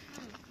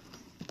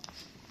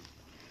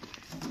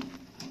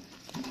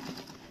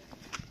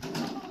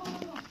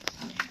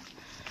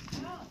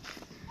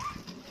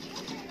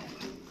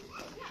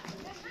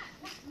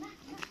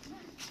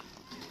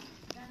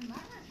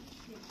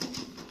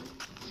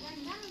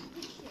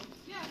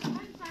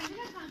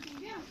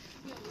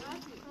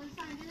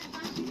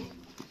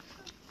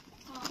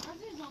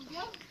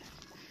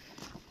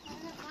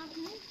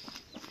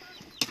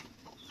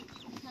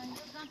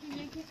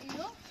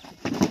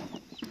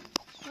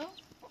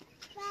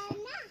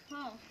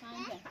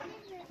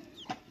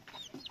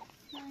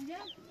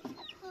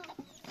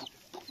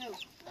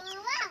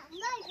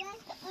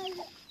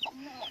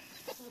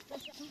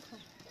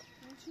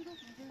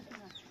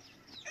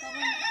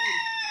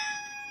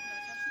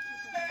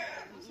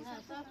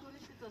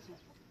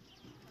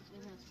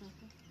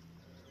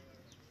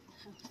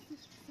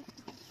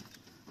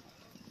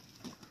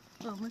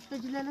 مش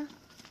تجلله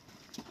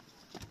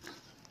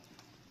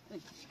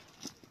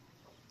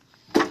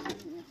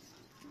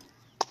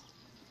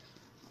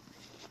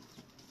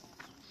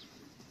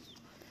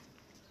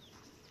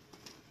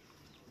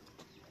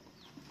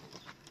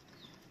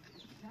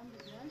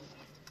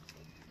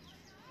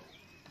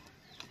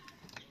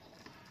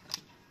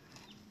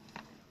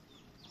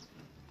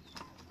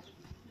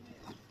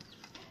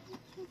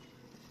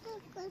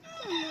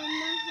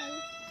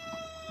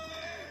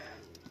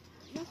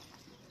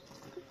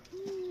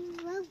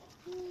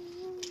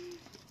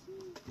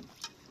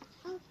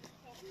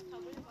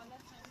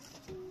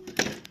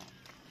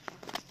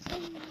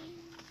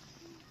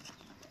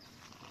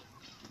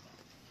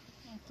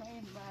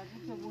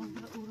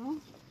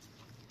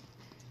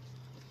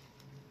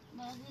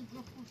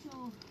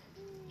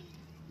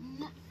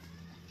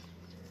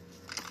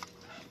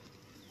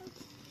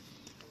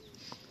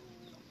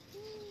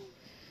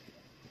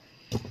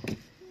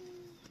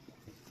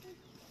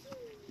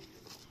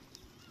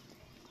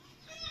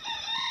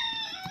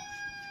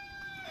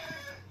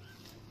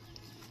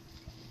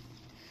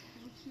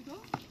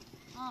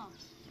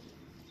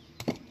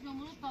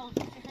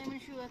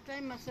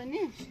مثلا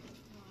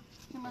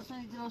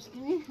مثلا درست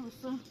کنی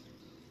واسه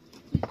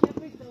چه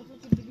پیش واسه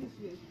چه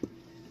بگیری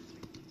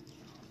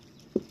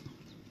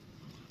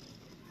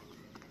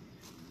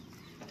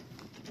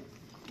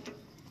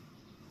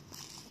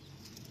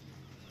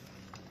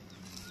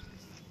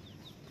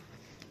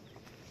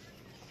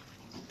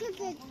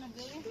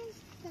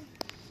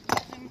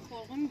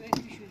خواهیم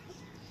بکشی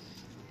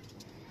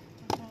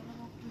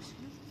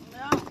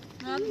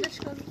نه نه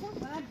دشکار کن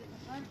بعد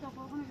تا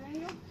خواهیم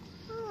بیایم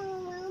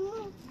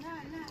نه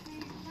نه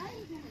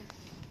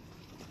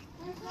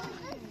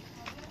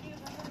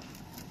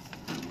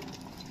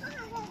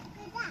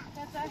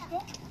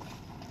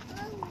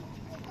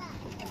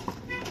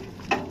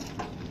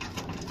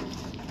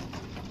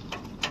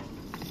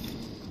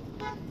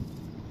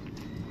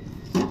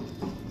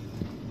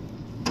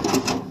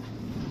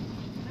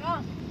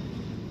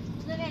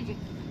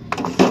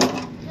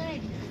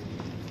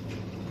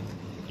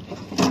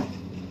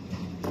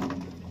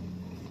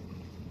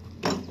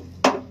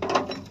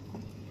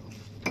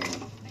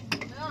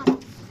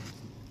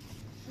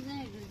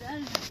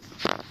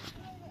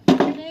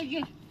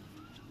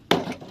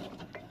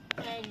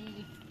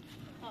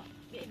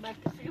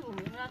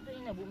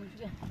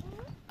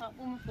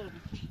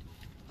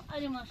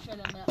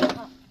maşallah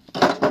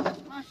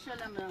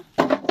maşallah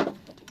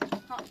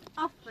ha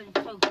aferin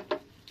çok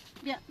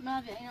ya ne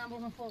yapıyor inan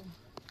bunu fol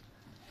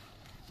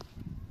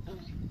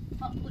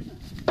ha uzun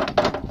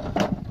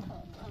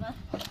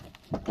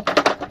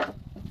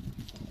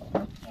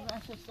ben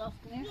şu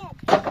safını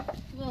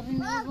görün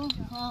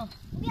bu ha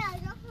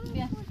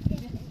bir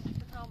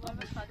tamam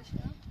kardeşim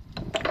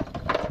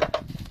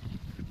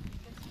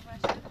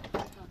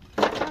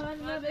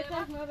ne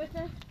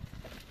beter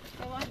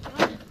yavaş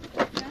yavaş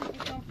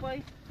então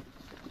foi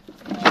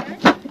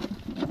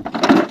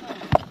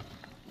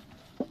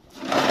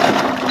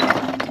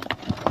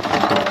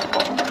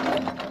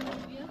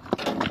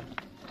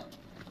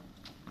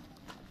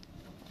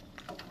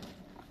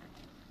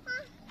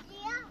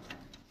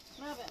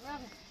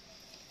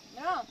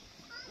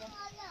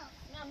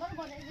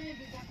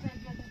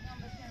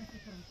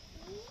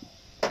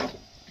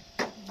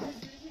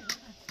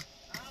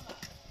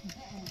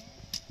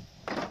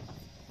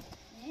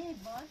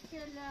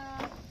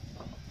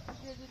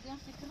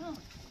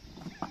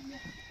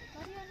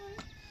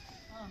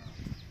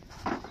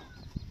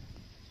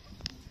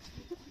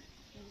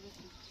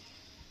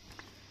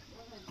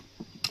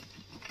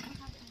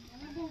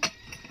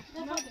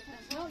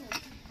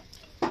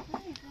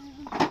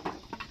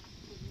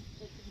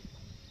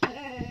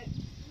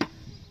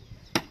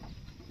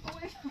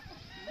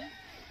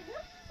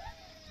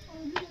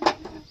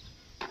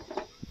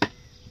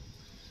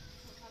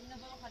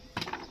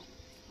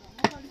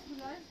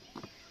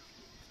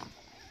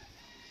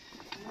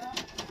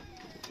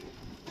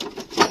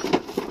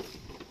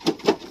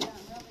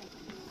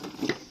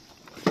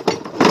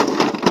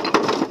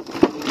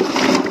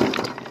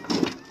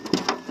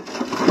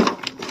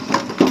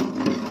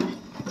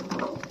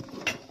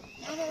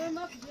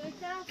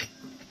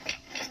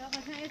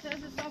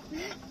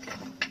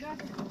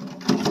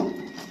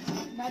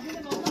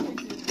بعدين موضوع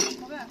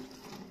بيصير خبر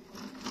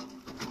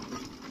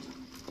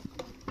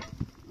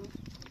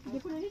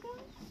يكون هيك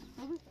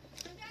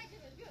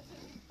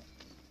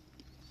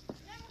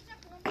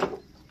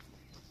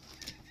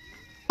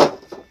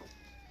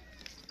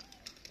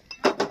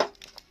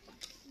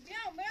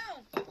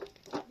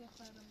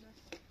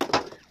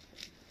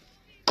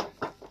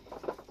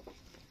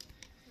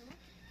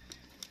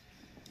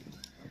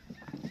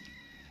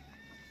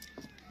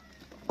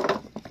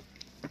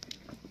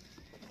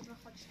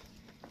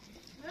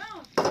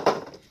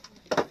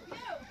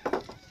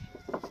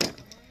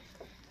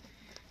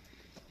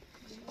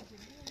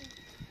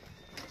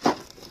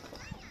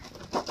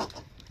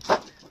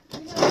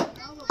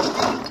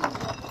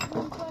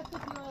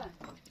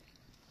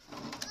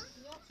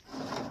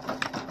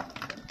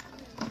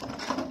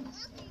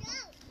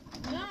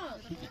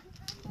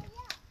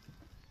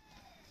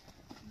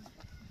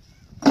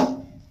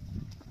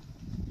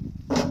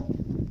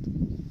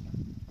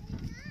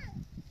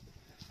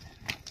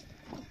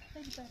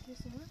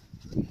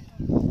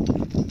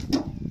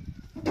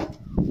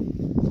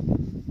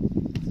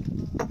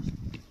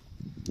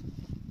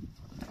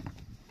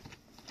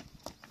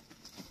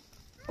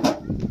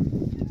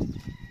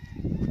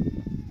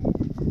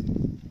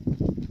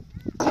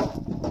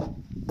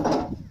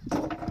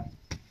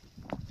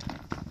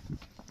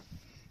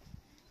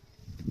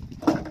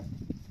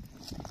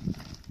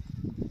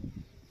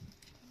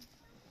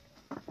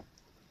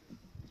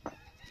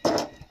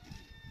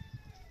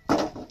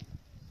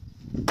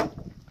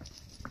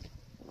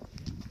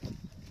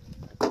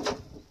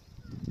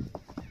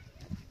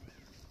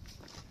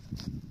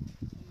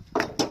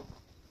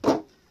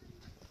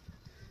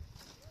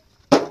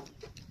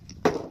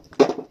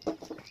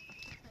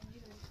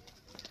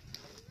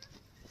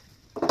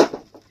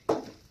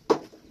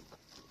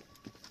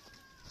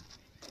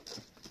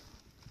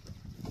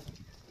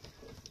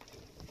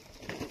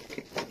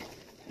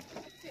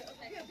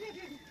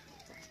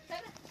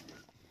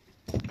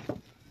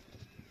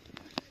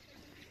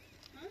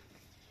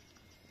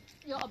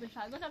یا آب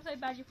فرد مثلا تا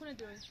برجی کنه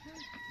درست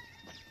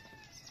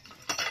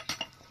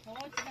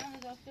آقا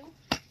چند داشته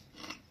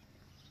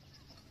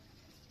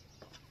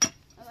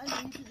اول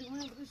این چیزی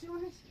اون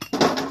بروشونش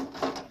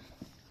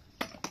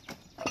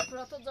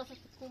براتو داشت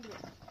کن برو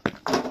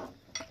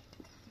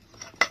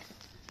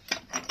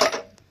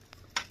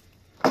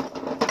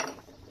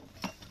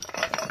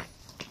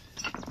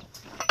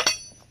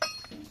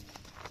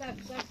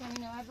سب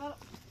کنین اول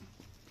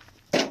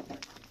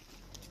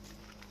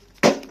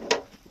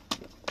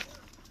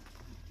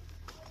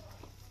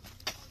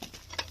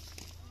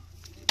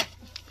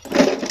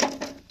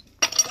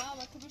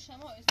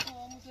شما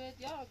اسمو موضوع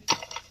دیار بیش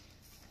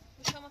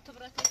شما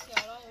تبرات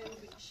سیارا و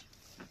بیش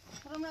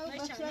فرام نبود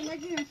بچه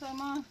نگیریم تا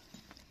ما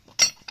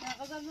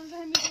غزل زنده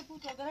همی دو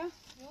پوتا داره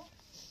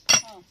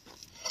ها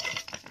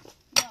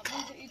نه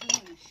بنده ای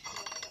دونش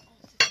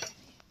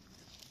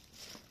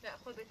نه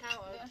خود به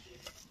تاور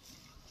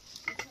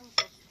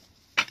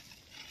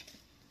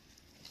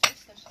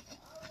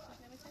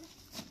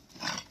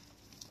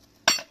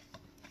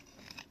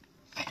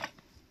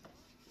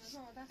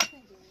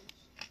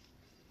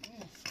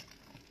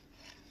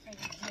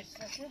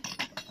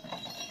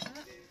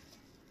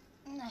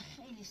نه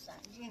خیلی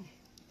سنگین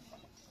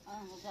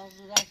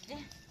زرزورشته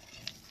این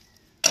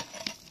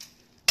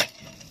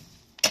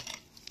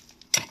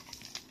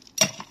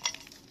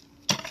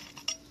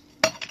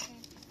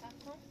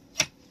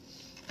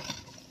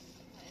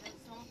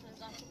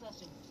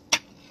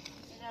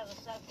رو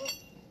سر کن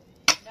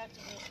در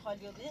چیزش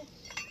خالی رو بده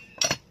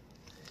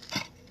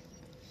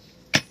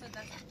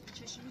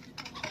چشمی که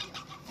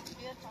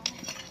بیا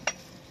تامه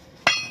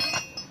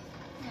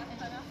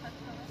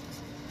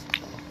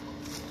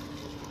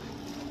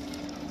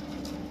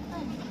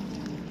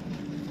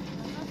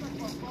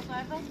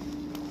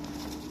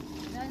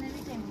نه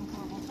نمیتونیم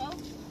میکنم خب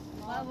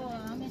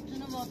بابا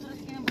میتونه باطرش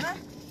کنیم برا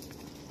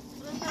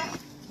برا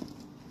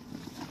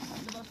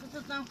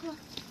لباسو تتنم کن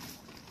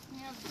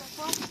نیاز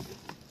بکن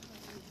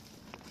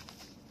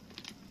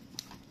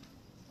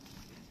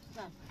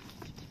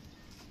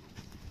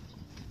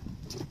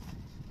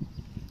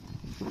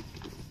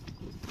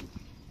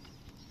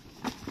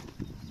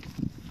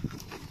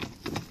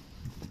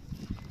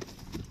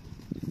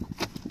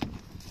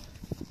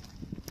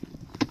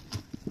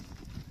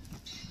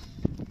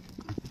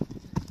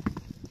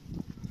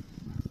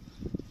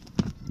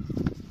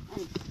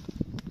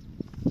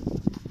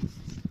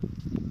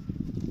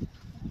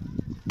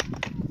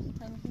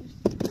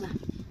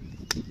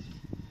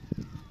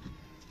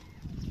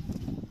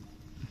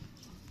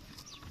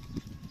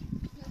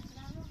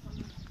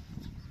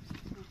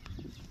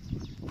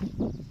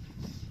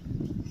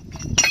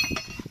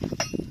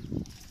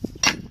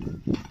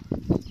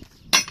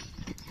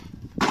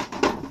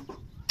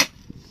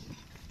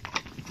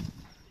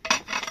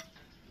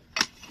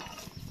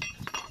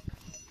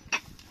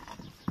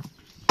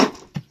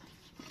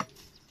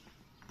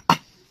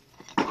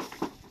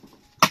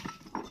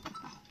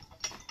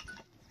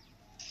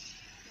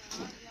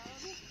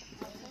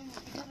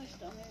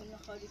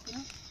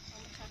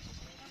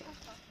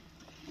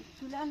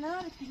كلها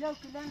نار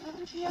كلها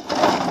نار فيها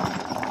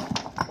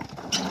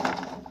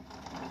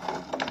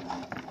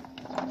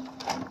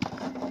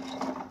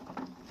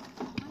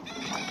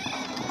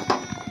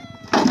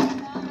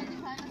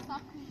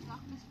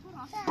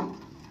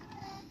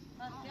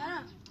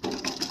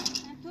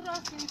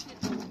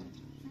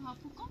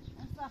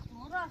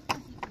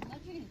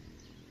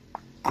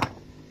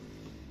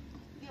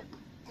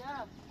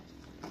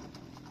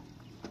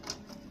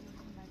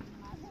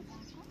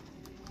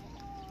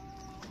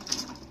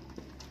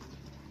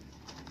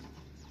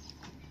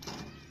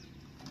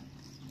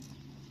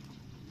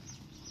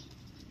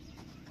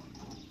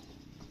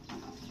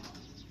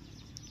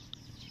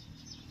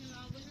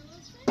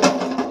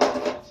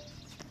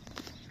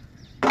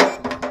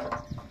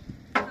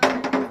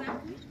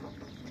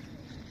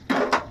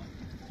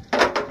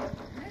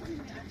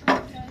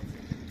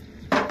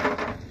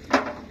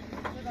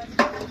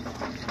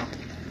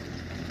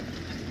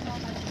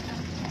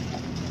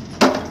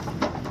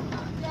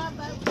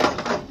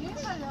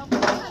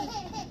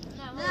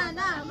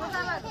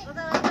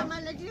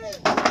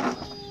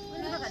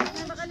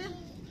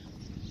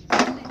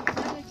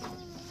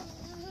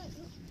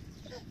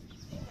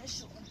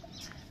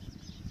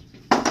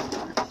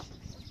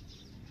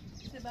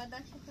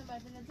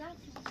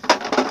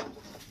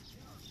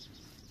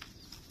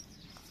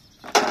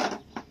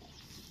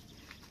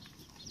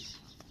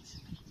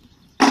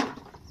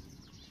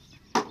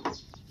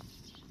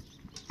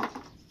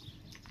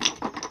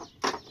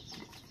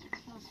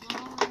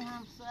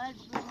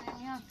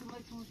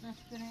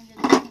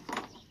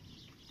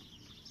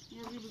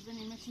يضرب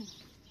البني ماشي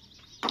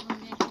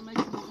من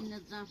مجموع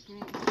النظام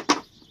كنين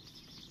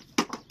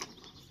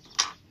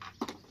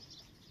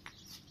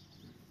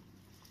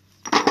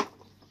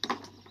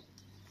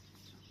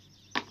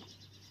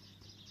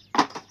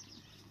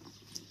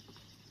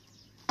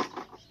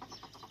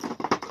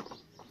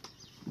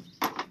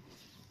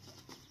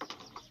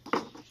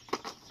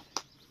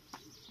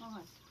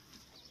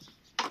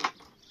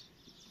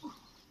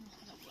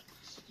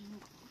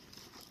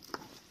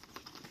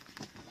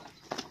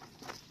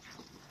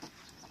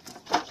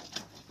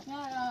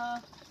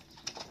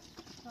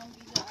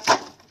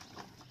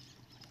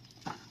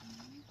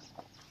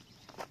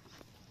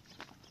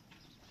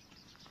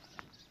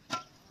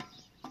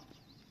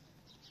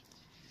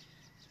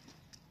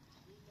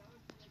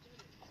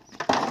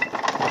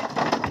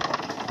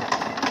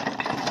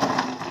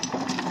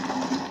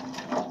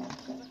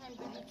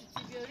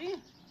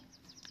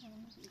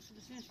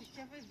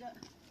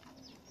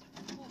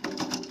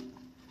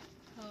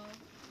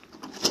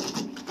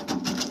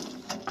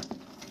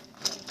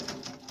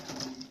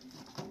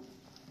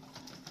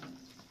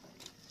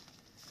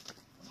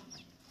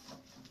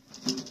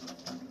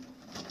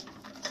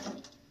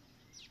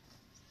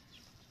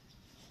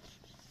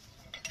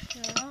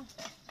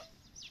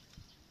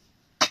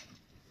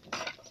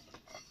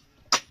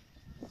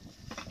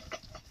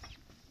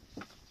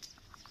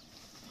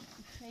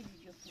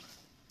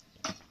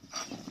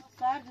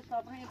سرد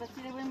طبعا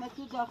بسیار باید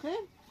مکتوب داخل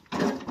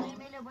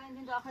میله باید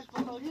این داخل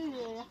پخوری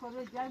یه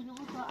خورده جنگ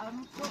بود تا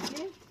عمود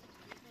صبحی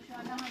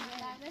انشاءالله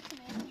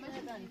هم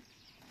بدانیم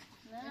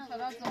نه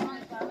خلاص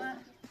زمان طبعا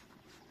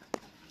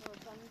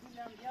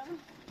فهمیدیم بیارم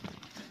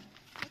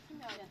بسیم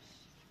یادش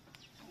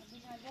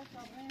بیارم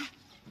طبعا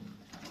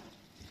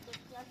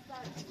بسیار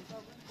سرد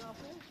طبعا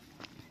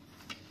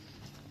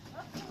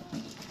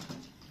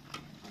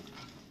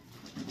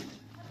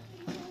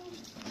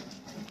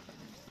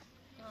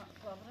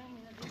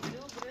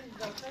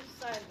داخل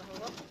سرد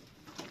هوا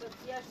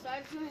بسیار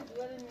سرد شد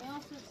دوباره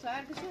نیاز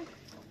سرد شد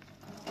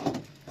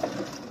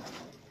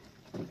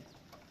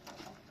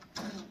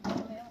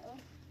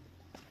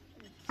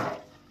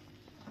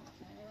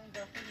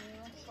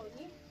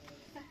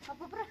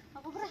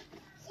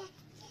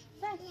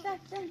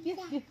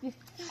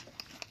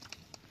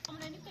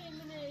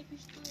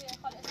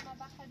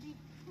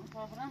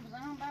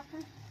بزنم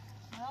بخیر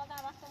ها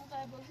در وقت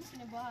مزای بازی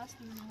سینه با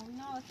هستیم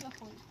موینا آتی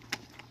خوی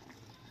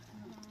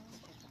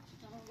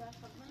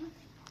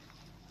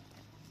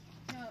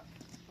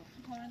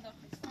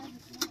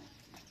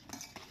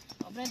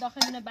برای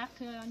داخل اینه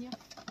بخیر یعنی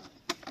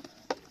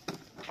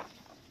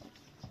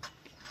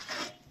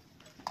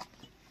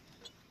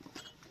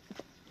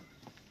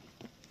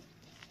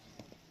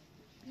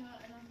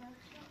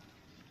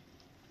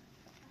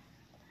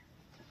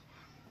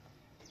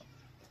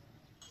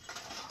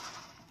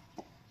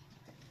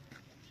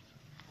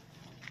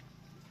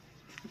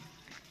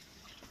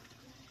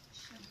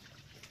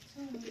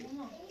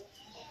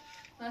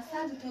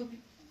سعد تو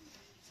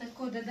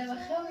سکوت ده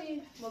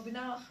بخوی و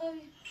بنا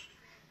بخوی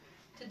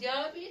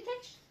تدیار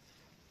بیتش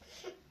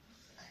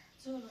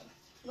زور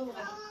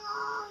لغة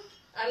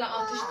الان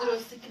آتش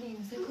درست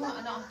کنیم سکو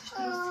الان آتش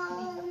درست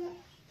کنیم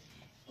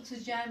و تو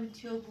جرم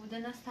تیو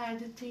بودن از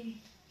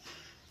سردتی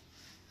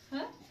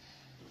ها؟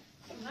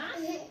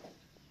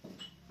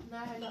 نه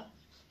هلا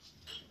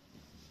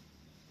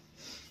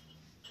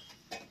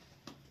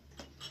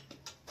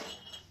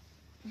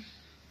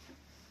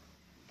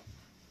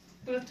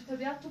برو تو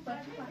بیا تو با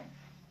تو با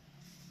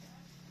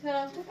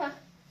برو تو با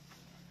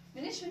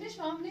منی نیش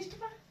مام نیش تو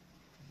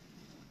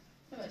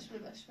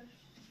بباش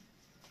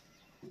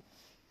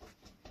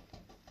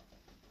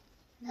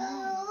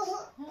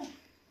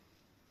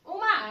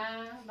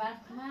اومد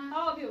برخومه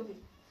آقا بیا بیا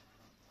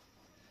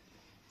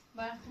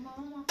برخومه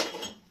ماما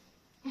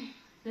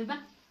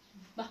ببن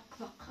بق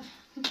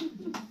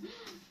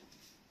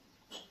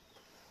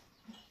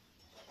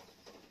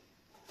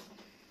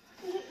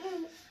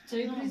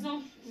چای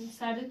بریزم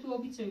سرده تو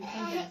آبی چای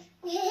بریزم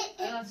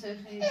الان چای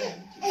خیلی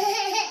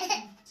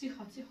چی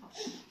خواه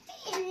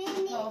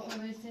آقا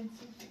بریزیم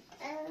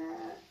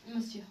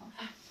مز چی خواه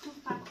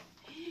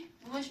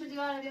ماش بدی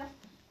بارا بیا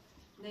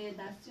نه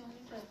دستی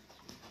اونی که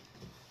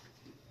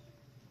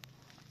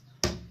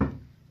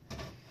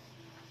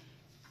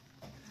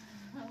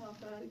هوا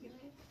فرگی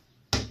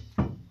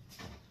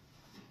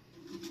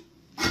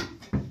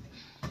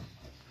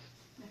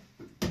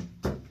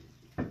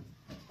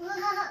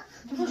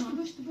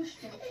باش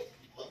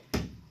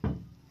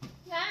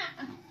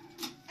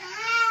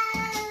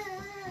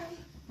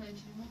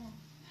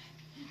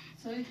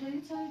چای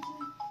خیلی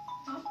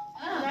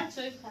نه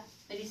چای بخواه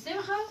ریسه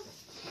بخواه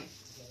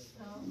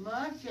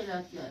باید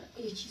جلات یاره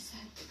یه چی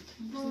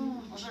سر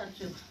آقا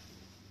چای بخواه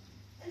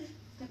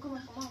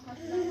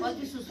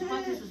پاتی سوسو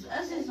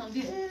از انسان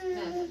بیر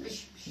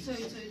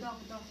چای داغ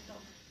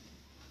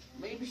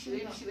بری بشی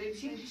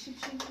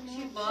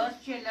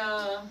باید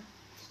جلا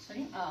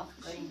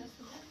آفرین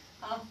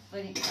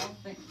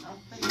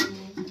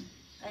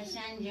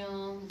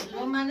قشنگم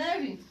رو من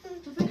نرویم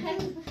تو بخیر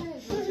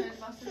چای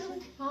باسه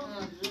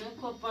روی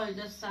کپای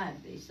دست سر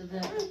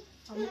بیسته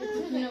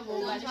اینو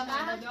بولش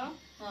کنده بیارم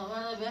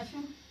والا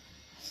بشم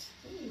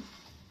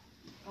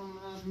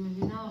امراض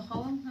میبینه و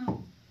خوام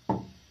هم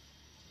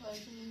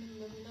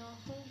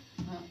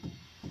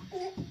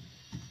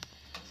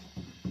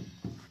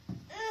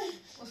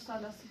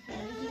استاد اصلی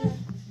کنه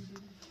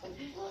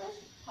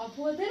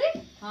آپو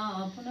داری؟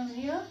 ها اپونم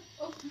نیا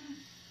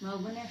ما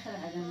بونه خیلی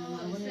آدم ما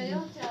بونه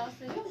سیاه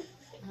سیاه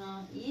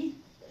ها ای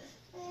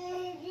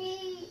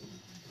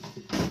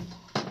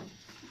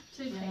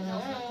چای خیلی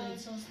آفر کنید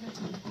سانس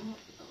نکنید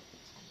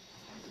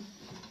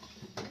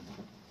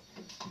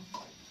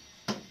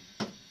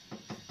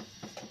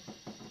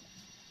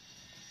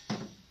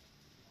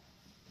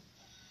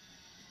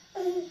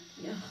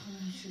یا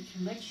خدا شکر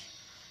بچ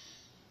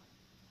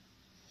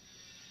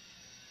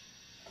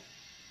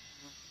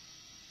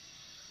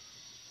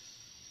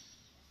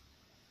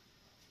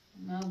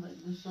ما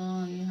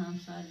دوستان یه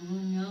همسر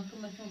دنیا که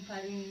مثل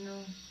پرین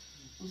و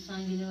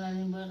سنگیده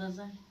بریم با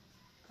غزل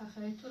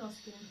تخیلی تو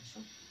راست کنیم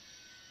شد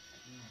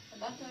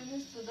وقتی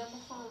نیست بوده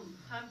بخوام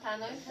هم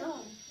تنهایی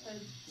کنم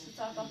سی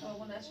ساعت وقت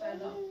آقونش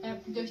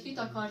بردم داشتی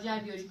تا کارجر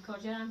بیاری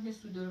کارجر هم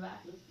حس دور بر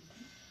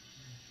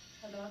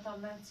حالا تا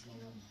من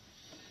چکنم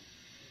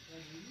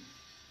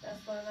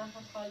دست بار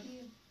نخواد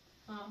خالی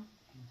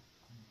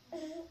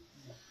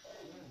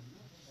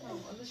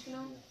آزش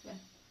کنم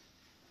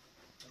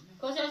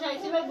کارجر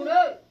شایستی به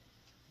گروه